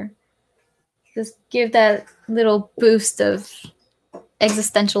clarity or just give that little boost of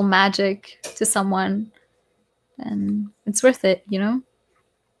existential magic to someone, then it's worth it, you know?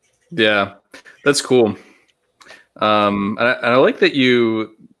 Yeah, that's cool. And I like that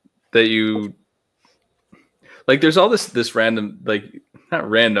you like, there's all this random, like, not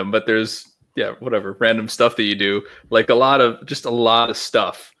random, but there's, whatever, random stuff that you do, like a lot of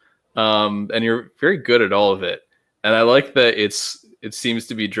stuff. And you're very good at all of it. And I like that it seems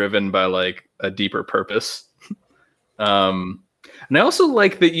to be driven by like a deeper purpose. And I also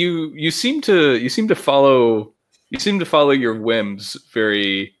like that you seem to follow your whims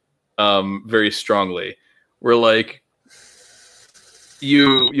very very strongly. Where like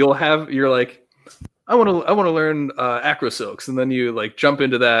you're like, I want to learn acro silks, and then you like jump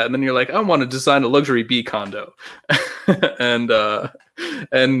into that, and then you're like, I want to design a luxury bee condo, and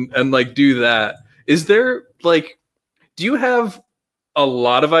like do that. Is there like, do you have a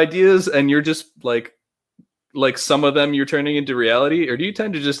lot of ideas, and you're just like some of them you're turning into reality, or do you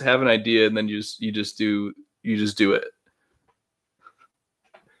tend to just have an idea and then you just do it?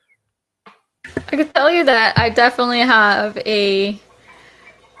 I could tell you that I definitely have a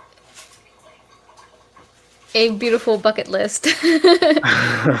beautiful bucket list.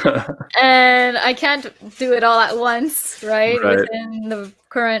 And I can't do it all at once, right? Within the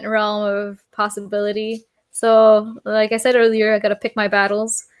current realm of possibility. So, like I said earlier, I got to pick my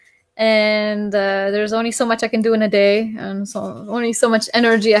battles. And there's only so much I can do in a day, and so only so much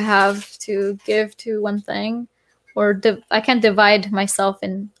energy I have to give to one thing, or I can't divide myself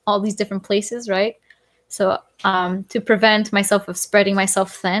in all these different places, right? So to prevent myself of spreading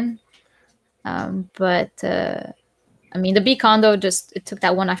myself thin. But I mean, the bee condo it took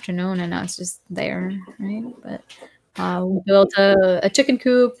that one afternoon, and now it's just there, right? But we built a chicken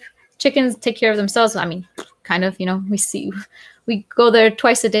coop. Chickens take care of themselves. I mean, kind of, you know, we go there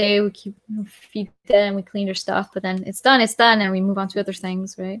twice a day. We feed them, we clean their stuff, but then it's done, and we move on to other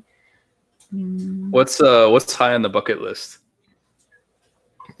things, right? What's high on the bucket list?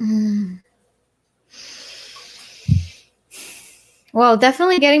 Well,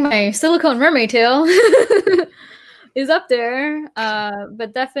 definitely getting my silicone mermaid tail is up there.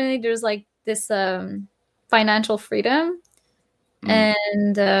 But definitely there's like this financial freedom,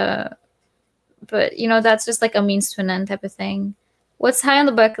 and but you know, that's just like a means to an end type of thing. What's high on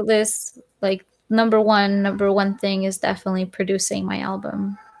the bucket list, like number one thing, is definitely producing my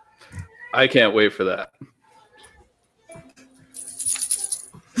album. I can't wait for that.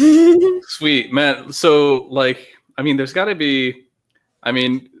 Sweet, man. So like, I mean, there's got to be, I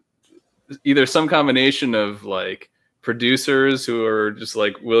mean, either some combination of like producers who are just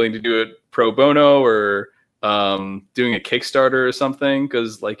like willing to do it pro bono, or doing a Kickstarter or something,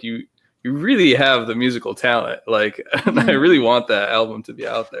 because like you really have the musical talent. Like, and I really want that album to be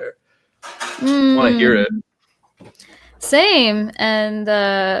out there. I want to hear it. Same. And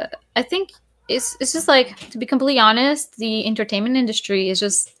I think it's just like, to be completely honest, the entertainment industry is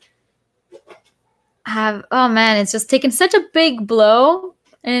just it's just taken such a big blow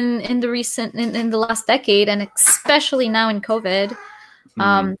in the last decade, and especially now in COVID.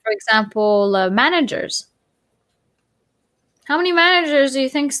 For example, managers. How many managers do you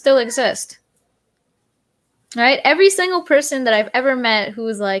think still exist? Right? Every single person that I've ever met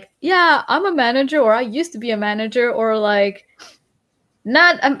who's like, yeah, I'm a manager, or I used to be a manager, or like,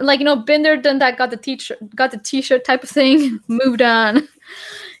 not like, you know, been there, done that, got the t-shirt type of thing, moved on.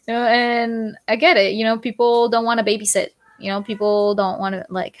 You know, and I get it. You know, people don't want to babysit. You know, people don't want to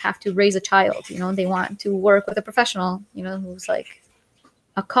like have to raise a child. You know, they want to work with a professional, you know, who's like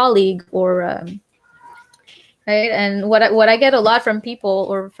a colleague, or right. And what I get a lot from people,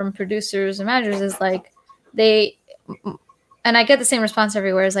 or from producers and managers, is like, and I get the same response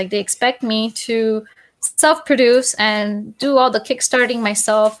everywhere, is like, they expect me to self-produce and do all the kickstarting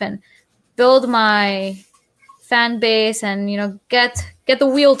myself, and build my fan base, and, you know, get the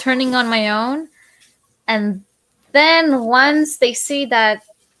wheel turning on my own. And Then once they see that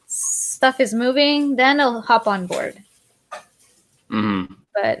stuff is moving, then they'll hop on board. Mm-hmm.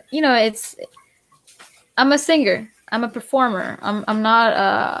 But you know, I'm a singer. I'm a performer. I'm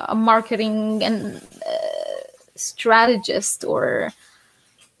not a marketing and strategist or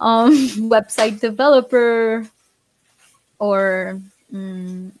website developer or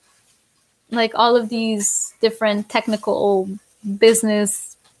like all of these different technical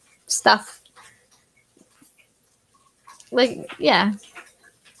business stuff. Like, yeah.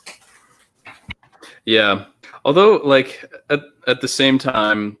 Yeah. Although, like, at the same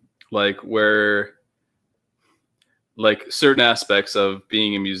time, like, where like certain aspects of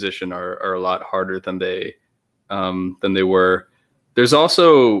being a musician are a lot harder than they were. There's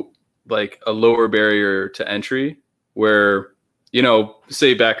also like a lower barrier to entry where, you know,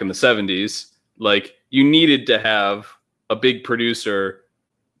 say back in the 70s, like you needed to have a big producer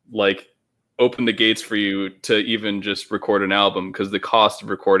like open the gates for you to even just record an album because the cost of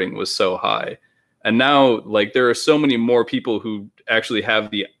recording was so high. And now like there are so many more people who actually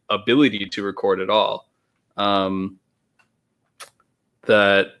have the ability to record at all.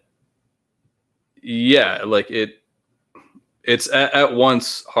 That yeah, like it's at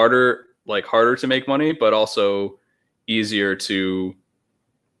once harder to make money, but also easier to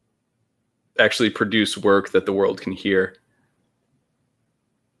actually produce work that the world can hear.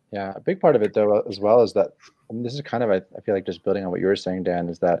 Yeah, a big part of it though as well is that, I mean, this is kind of, I feel like just building on what you were saying, Dan,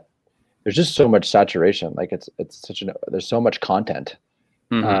 is that there's just so much saturation. Like there's so much content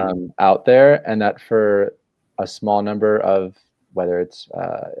out there, and that for a small number of, whether it's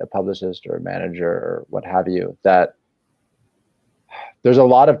a publicist or a manager or what have you, that there's a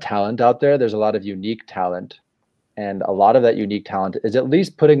lot of talent out there. There's a lot of unique talent, and a lot of that unique talent is at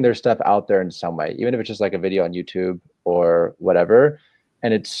least putting their stuff out there in some way, even if it's just like a video on YouTube or whatever.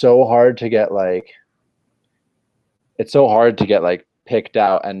 And it's so hard to get like picked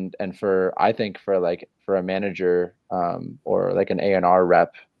out, and for, I think for a manager or like an A&R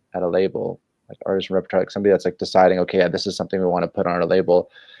rep at a label, like artist and repertoire, like somebody that's like deciding, okay, yeah, this is something we want to put on our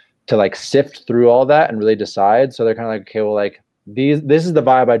label, to like sift through all that and really decide. So they're kind of like, okay, well, like this is the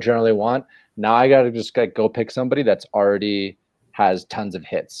vibe I generally want. Now I got to just like go pick somebody that's already has tons of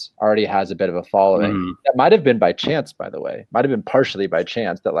hits, already has a bit of a following. That might have been by chance, by the way, might have been partially by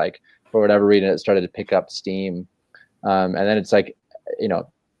chance that like for whatever reason it started to pick up steam. And then it's like, you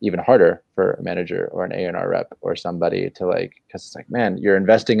know, even harder for a manager or an A&R rep or somebody to like, because it's like, man, you're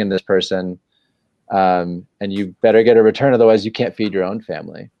investing in this person, and you better get a return, otherwise you can't feed your own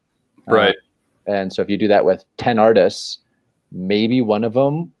family. Right. And so if you do that with 10 artists, maybe one of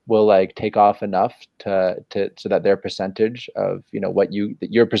them will like take off enough to so that their percentage of, you know,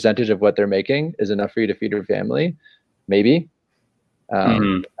 your percentage of what they're making is enough for you to feed your family. Maybe.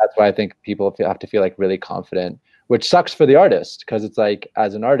 That's why I think people have to feel like really confident, which sucks for the artist, because it's like,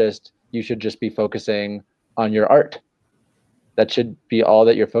 as an artist, you should just be focusing on your art. That should be all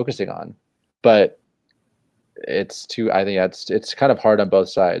that you're focusing on. But it's I think it's kind of hard on both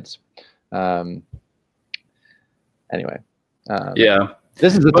sides. Anyway. Yeah.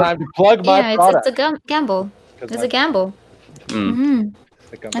 This is the time to plug my product. It's a gamble. It's a gamble. I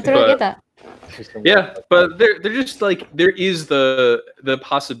totally get that. Yeah, but they're just like, there is the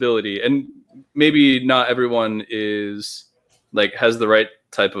possibility, and maybe not everyone is like has the right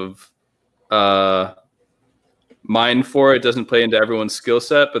type of mind for it. Doesn't play into everyone's skill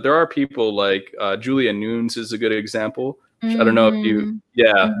set, but there are people like Julia Nunes is a good example. I don't know if you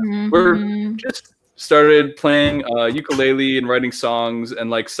we're just started playing ukulele and writing songs and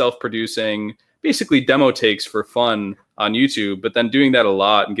like self-producing basically demo takes for fun on YouTube, but then doing that a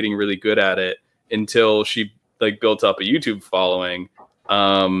lot and getting really good at it until she like built up a YouTube following,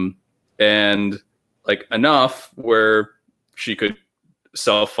 and like enough where she could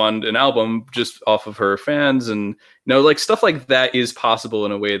self-fund an album just off of her fans, and you know, like stuff like that is possible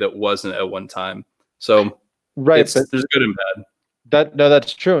in a way that wasn't at one time. So right, there's good and bad.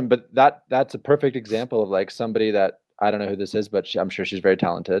 That's true, but that's a perfect example of like somebody that, I don't know who this is, but I'm sure she's very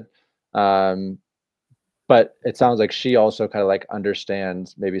talented. But it sounds like she also kind of like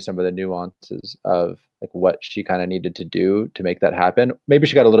understands maybe some of the nuances of like what she kind of needed to do to make that happen. Maybe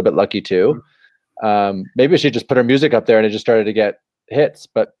she got a little bit lucky too. Maybe she just put her music up there and it just started to get hits,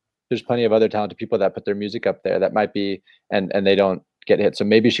 but there's plenty of other talented people that put their music up there that might be, and they don't get hit. So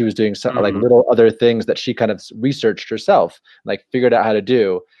maybe she was doing some like little other things that she kind of researched herself, like figured out how to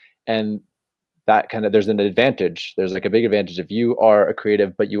do. And that kind of, there's an advantage. There's like a big advantage if you are a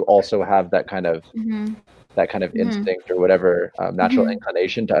creative, but you also have that kind of instinct or whatever, natural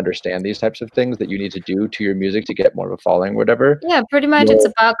inclination to understand these types of things that you need to do to your music to get more of a following, whatever. Yeah, pretty much. It's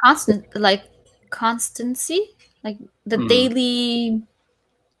about constancy. like the daily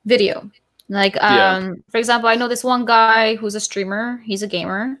video. Like, for example, I know this one guy who's a streamer. He's a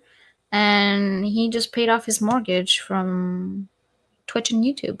gamer, and he just paid off his mortgage from Twitch and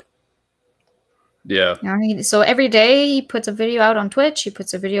YouTube. Yeah. You know, so every day he puts a video out on Twitch. He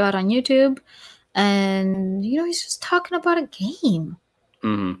puts a video out on YouTube, and you know, he's just talking about a game.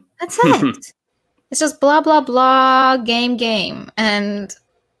 That's it. It's just blah blah blah, game, and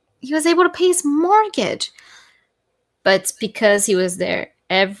he was able to pay his mortgage. But it's because he was there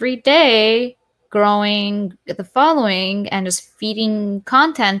every day, growing the following and just feeding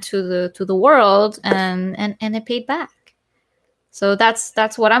content to the world, and it paid back. So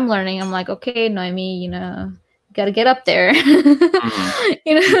that's what I'm learning. I'm like, okay, Noemi, you know, you gotta get up there.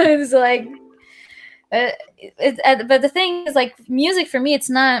 You know, it's like, but the thing is, like, music for me, it's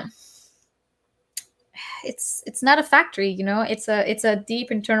not a factory. You know, it's a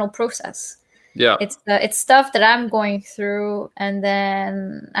deep internal process. Yeah, it's stuff that I'm going through, and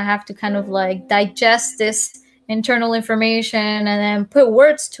then I have to kind of like digest this internal information and then put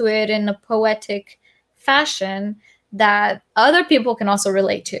words to it in a poetic fashion that other people can also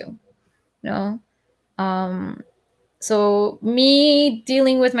relate to, you know. So me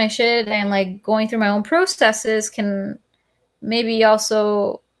dealing with my shit and like going through my own processes can maybe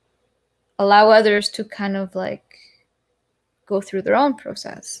also allow others to kind of like go through their own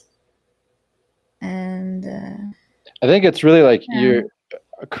process. And I think it's really like your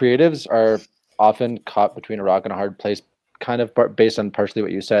creatives are often caught between a rock and a hard place, kind of based on partially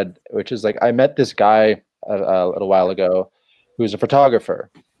what you said, which is like, I met this guy a little while ago who's a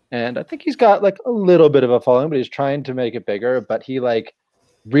photographer, and I think he's got like a little bit of a following, but he's trying to make it bigger. But he like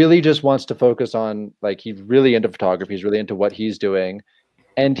really just wants to focus on, like, he's really into photography, he's really into what he's doing,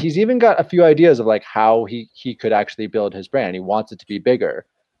 and he's even got a few ideas of like how he could actually build his brand. He wants it to be bigger,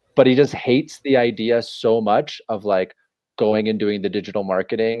 but he just hates the idea so much of like going and doing the digital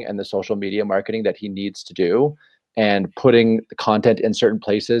marketing and the social media marketing that he needs to do, and putting the content in certain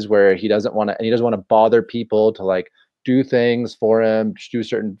places where he doesn't want to, and he doesn't want to bother people to like do things for him, do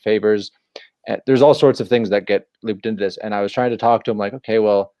certain favors. And there's all sorts of things that get looped into this. And I was trying to talk to him like, okay,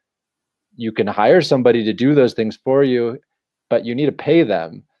 well, you can hire somebody to do those things for you, but you need to pay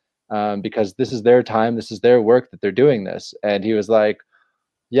them because this is their time, this is their work that they're doing this. And he was like,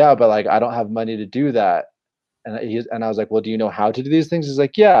 yeah, but like, I don't have money to do that. And I was like, well, do you know how to do these things? He's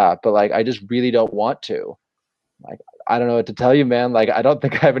like, yeah, but like, I just really don't want to. Like, I don't know what to tell you, man. Like, I don't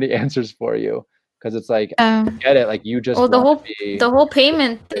think I have any answers for you, because it's like, I get it. Like, you just the whole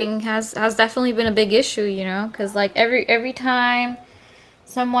payment thing has definitely been a big issue, you know, because like every time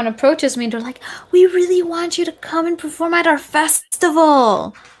someone approaches me, they're like, we really want you to come and perform at our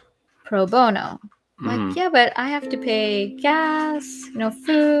festival pro bono. Like, yeah, but I have to pay gas, you know,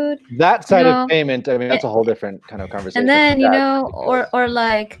 food. That side of payment, I mean, that's a whole different kind of conversation. And then, you know, or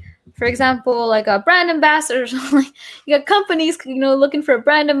like, for example, like a brand ambassador, like you got companies, you know, looking for a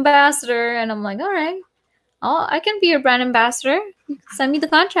brand ambassador, and I'm like, all right, I can be your brand ambassador. Send me the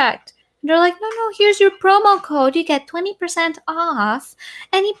contract. And they're like, no, here's your promo code. You get 20% off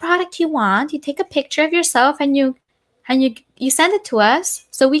any product you want. You take a picture of yourself and you send it to us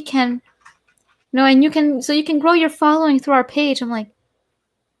so we can. No, and you can grow your following through our page. I'm like,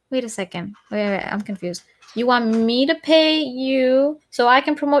 wait a second. Wait, I'm confused. You want me to pay you so I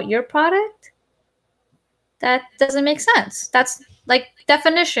can promote your product? That doesn't make sense. That's like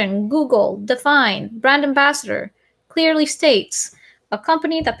definition, Google, define, brand ambassador, clearly states a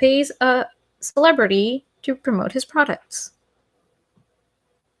company that pays a celebrity to promote his products.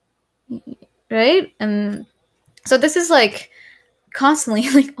 Right? And so this is like constantly,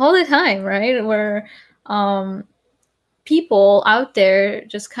 like all the time, right? Where people out there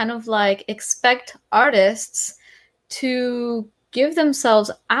just kind of like expect artists to give themselves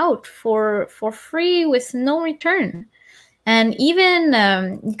out for free with no return. And even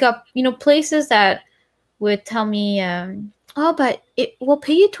you got, you know, places that would tell me, oh, but it will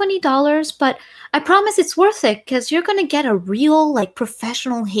pay you $20, but I promise it's worth it because you're gonna get a real like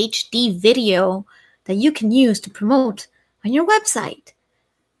professional HD video that you can use to promote on your website.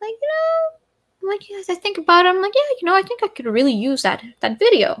 Like, you know, like, yes, I think about it, I'm like, yeah, you know, I think I could really use that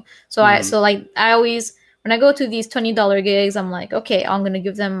video. So I always, when I go to these $20 gigs, I'm like, okay, I'm gonna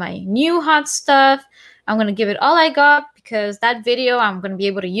give them my new hot stuff. I'm gonna give it all I got because that video, I'm gonna be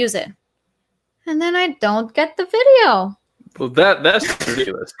able to use it. And then I don't get the video. Well, that's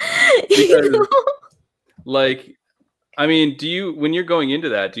ridiculous. Because, like, I mean, when you're going into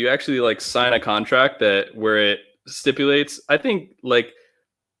that, do you actually like sign a contract where it stipulates? I think, like,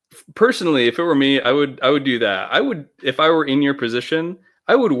 personally, if it were me, I would do that. If I were in your position,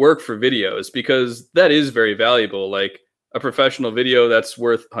 I would work for videos because that is very valuable. Like a professional video that's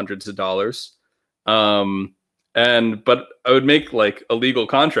worth hundreds of dollars. But I would make like a legal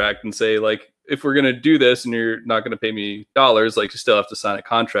contract and say, like, if we're going to do this and you're not going to pay me dollars, like you still have to sign a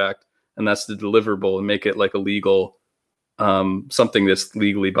contract, and that's the deliverable, and make it like a legal, something that's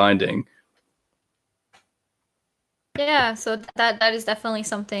legally binding. Yeah, so that is definitely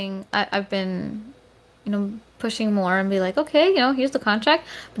something I've been, pushing more and be like, okay, here's the contract.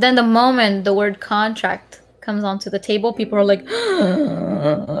 But then the moment the word contract comes onto the table, people are like,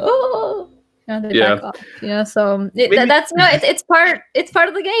 oh, they back off. So that's it's part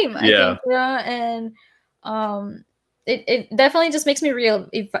of the game. I think, and it definitely just makes me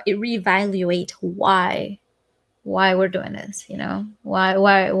reevaluate why we're doing this. Why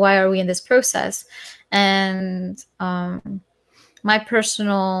are we in this process? And my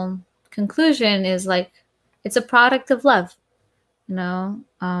personal conclusion is like, it's a product of love. I'm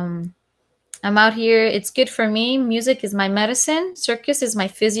out here. It's good for me. Music is my medicine. Circus is my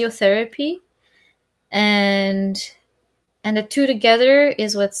physiotherapy. And the two together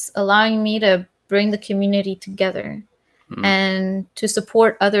is what's allowing me to bring the community together and to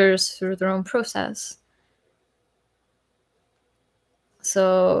support others through their own process.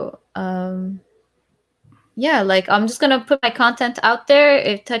 So, yeah, like I'm just gonna put my content out there.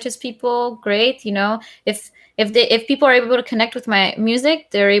 If it touches people, great. If people are able to connect with my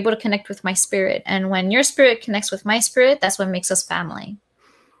music, they're able to connect with my spirit. And when your spirit connects with my spirit, that's what makes us family.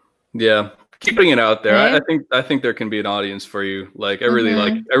 Yeah, keep putting it out there. Okay. I think there can be an audience for you. Like I really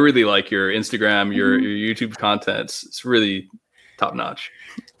like your Instagram, your YouTube content. It's really top notch.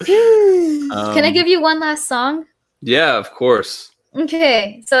 Can I give you one last song? Yeah, of course.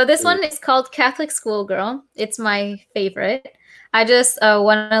 Okay, so this one is called Catholic Schoolgirl. It's my favorite. I just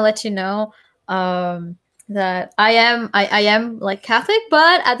want to let you know that I am like Catholic,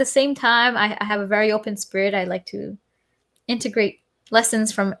 but at the same time, I have a very open spirit. I like to integrate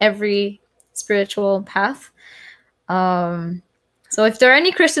lessons from every spiritual path. So if there are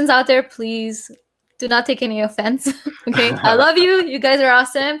any Christians out there, please do not take any offense. Okay, I love you. You guys are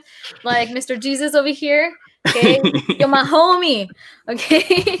awesome. Like Mr. Jesus over here. Okay, you're my homie.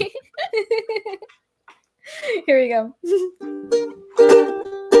 Okay. Here we go.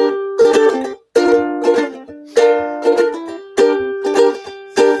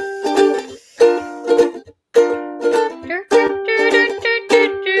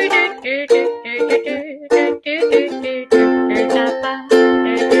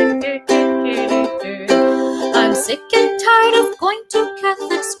 I'm sick and tired of going to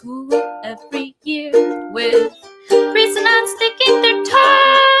Catholic school every year with priests and nuns sticking their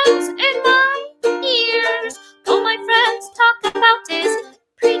tongues in my ears. All my friends talk about is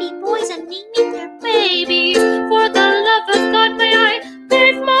pretty boys and naming their babies. For the love of God, may I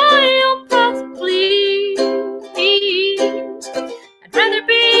pave my own path, please? I'd rather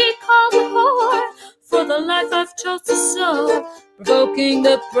be called a whore for the life I've chosen, so provoking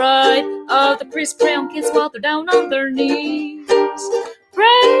the pride of the priests. Prey on kids while they're down on their knees,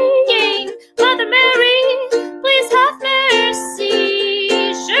 praying, Mother Mary, please have mercy.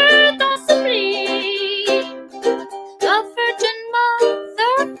 Je t'en supplie. The Virgin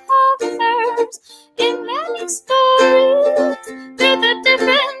Mother hovers in many stories through the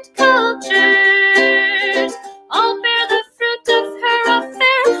different cultures. All bear the fruit of her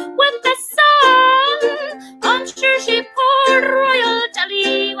affair with the sun. I'm sure she poured royal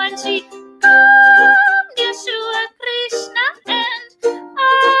jelly when she Yeshua, Krishna, and I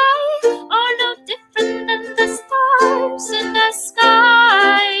are no different than the stars in the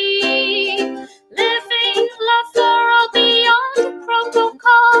sky. Living love for all beyond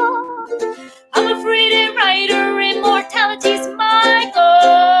protocol. I'm a freedom writer, immortality's my goal.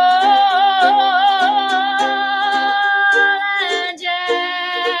 And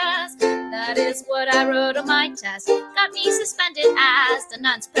yes, that is what I wrote on my test. Got me suspended as the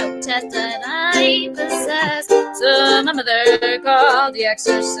nuns protested I possessed some mother called the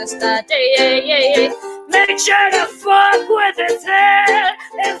exorcist that day. Make sure to fuck with his head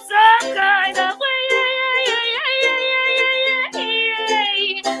in some kind of way.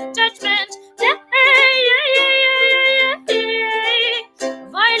 Judgment day.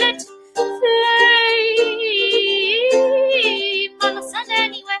 Violet flame. I'll listen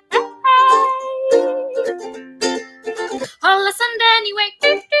anyway. I'll listen anyway.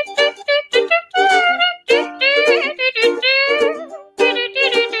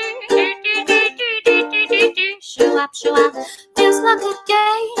 Show up, feels like a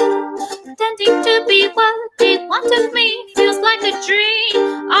game, pretending to be what they want of me. Feels like a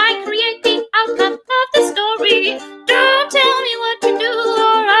dream, I create the outcome of the story. Don't tell me what to do,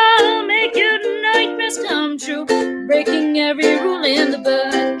 breaking every rule in the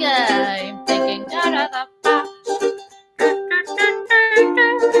book. I'm thinking out of the box.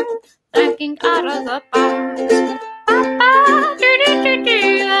 Thinking out of the box. I'd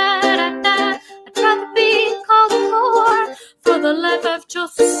rather be called a whore for the life I've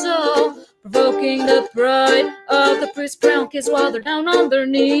chosen so, provoking the pride of the priest brown kids while they're down on their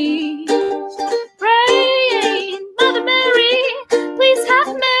knees. Praying, Mother Mary, please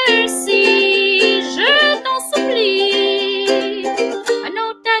have mercy. Je t'en supplie. I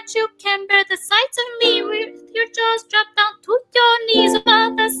know that you can bear the sight of me with your jaws dropped down to your knees.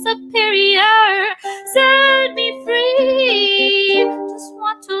 Mother Superior, set me free. Just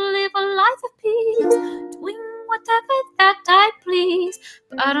want to live a life of peace, doing whatever that I please.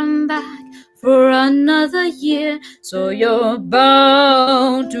 But I'm back for another year, so you're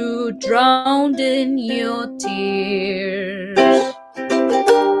bound to drown in your tears.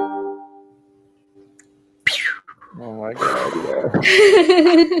 Oh my god!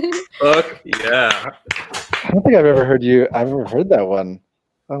 Fuck yeah! I don't think I've ever heard that one.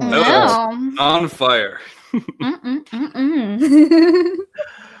 Oh my god. On fire.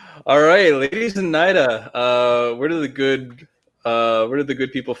 All right, ladies and Zenaida, where do the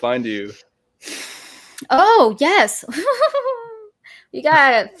good people find you? Oh yes. You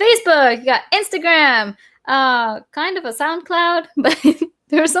got Facebook, you got Instagram, kind of a SoundCloud, but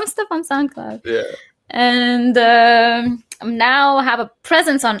there's some stuff on SoundCloud. Yeah. And now have a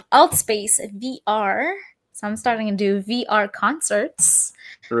presence on Altspace VR. So I'm starting to do VR concerts.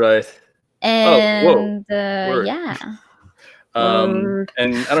 Right. And yeah. And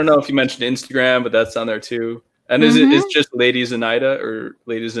I don't know if you mentioned Instagram, but that's on there too. And is it just Lady Zenaida or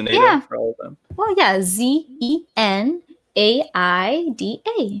Lady Zenaida for all of them? Well, yeah, Zenaida.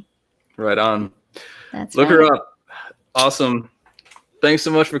 Right on. That's Look her up. Awesome. Thanks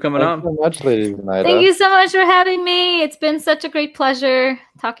so much for coming on. Thanks so much, Lady Zenaida. Thank you so much for having me. It's been such a great pleasure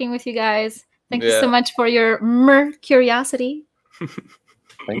talking with you guys. Thank you so much for your curiosity.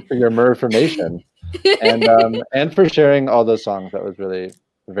 Thanks for your information. And for sharing all those songs. That was really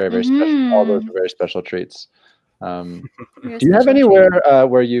very, very special. All those were very special treats. Do you have anywhere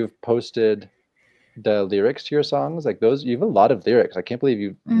where you've posted the lyrics to your songs? Like those, you have a lot of lyrics. I can't believe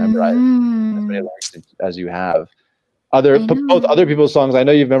you memorized as many lyrics as you have. Both other people's songs. I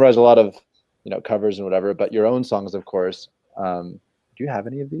know you've memorized a lot of, covers and whatever, but your own songs, of course. Do you have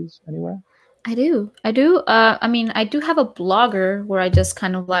any of these anywhere? I do. I do have a blogger where I just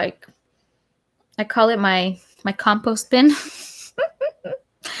kind of I call it my compost bin.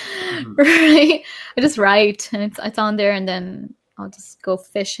 Right. I just write and it's on there, and then I'll just go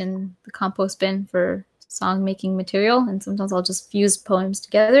fish in the compost bin for song making material, and sometimes I'll just fuse poems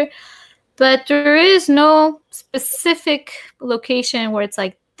together. But there is no specific location where it's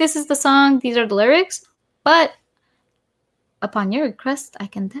like, this is the song, these are the lyrics. But upon your request, I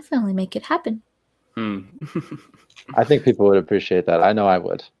can definitely make it happen. I think people would appreciate that. I know I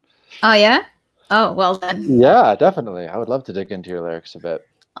would. Oh, yeah? Oh, well then. Yeah, definitely. I would love to dig into your lyrics a bit.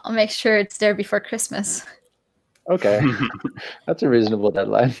 I'll make sure it's there before Christmas. Okay. That's a reasonable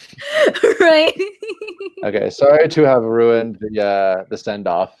deadline. Right. Okay, sorry to have ruined the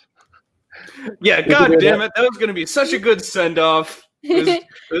send-off. Yeah, god damn it. That was going to be such a good send-off. It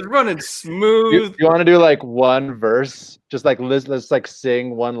was running smooth. You want to do one verse? Just let's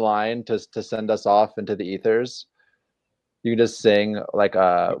sing one line to send us off into the ethers. You can just sing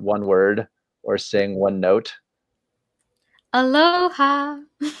one word or sing one note. Aloha.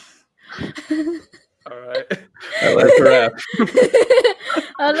 All right. I like the rap.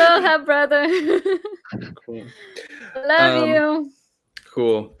 Aloha, brother. Cool. Love you.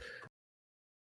 Cool.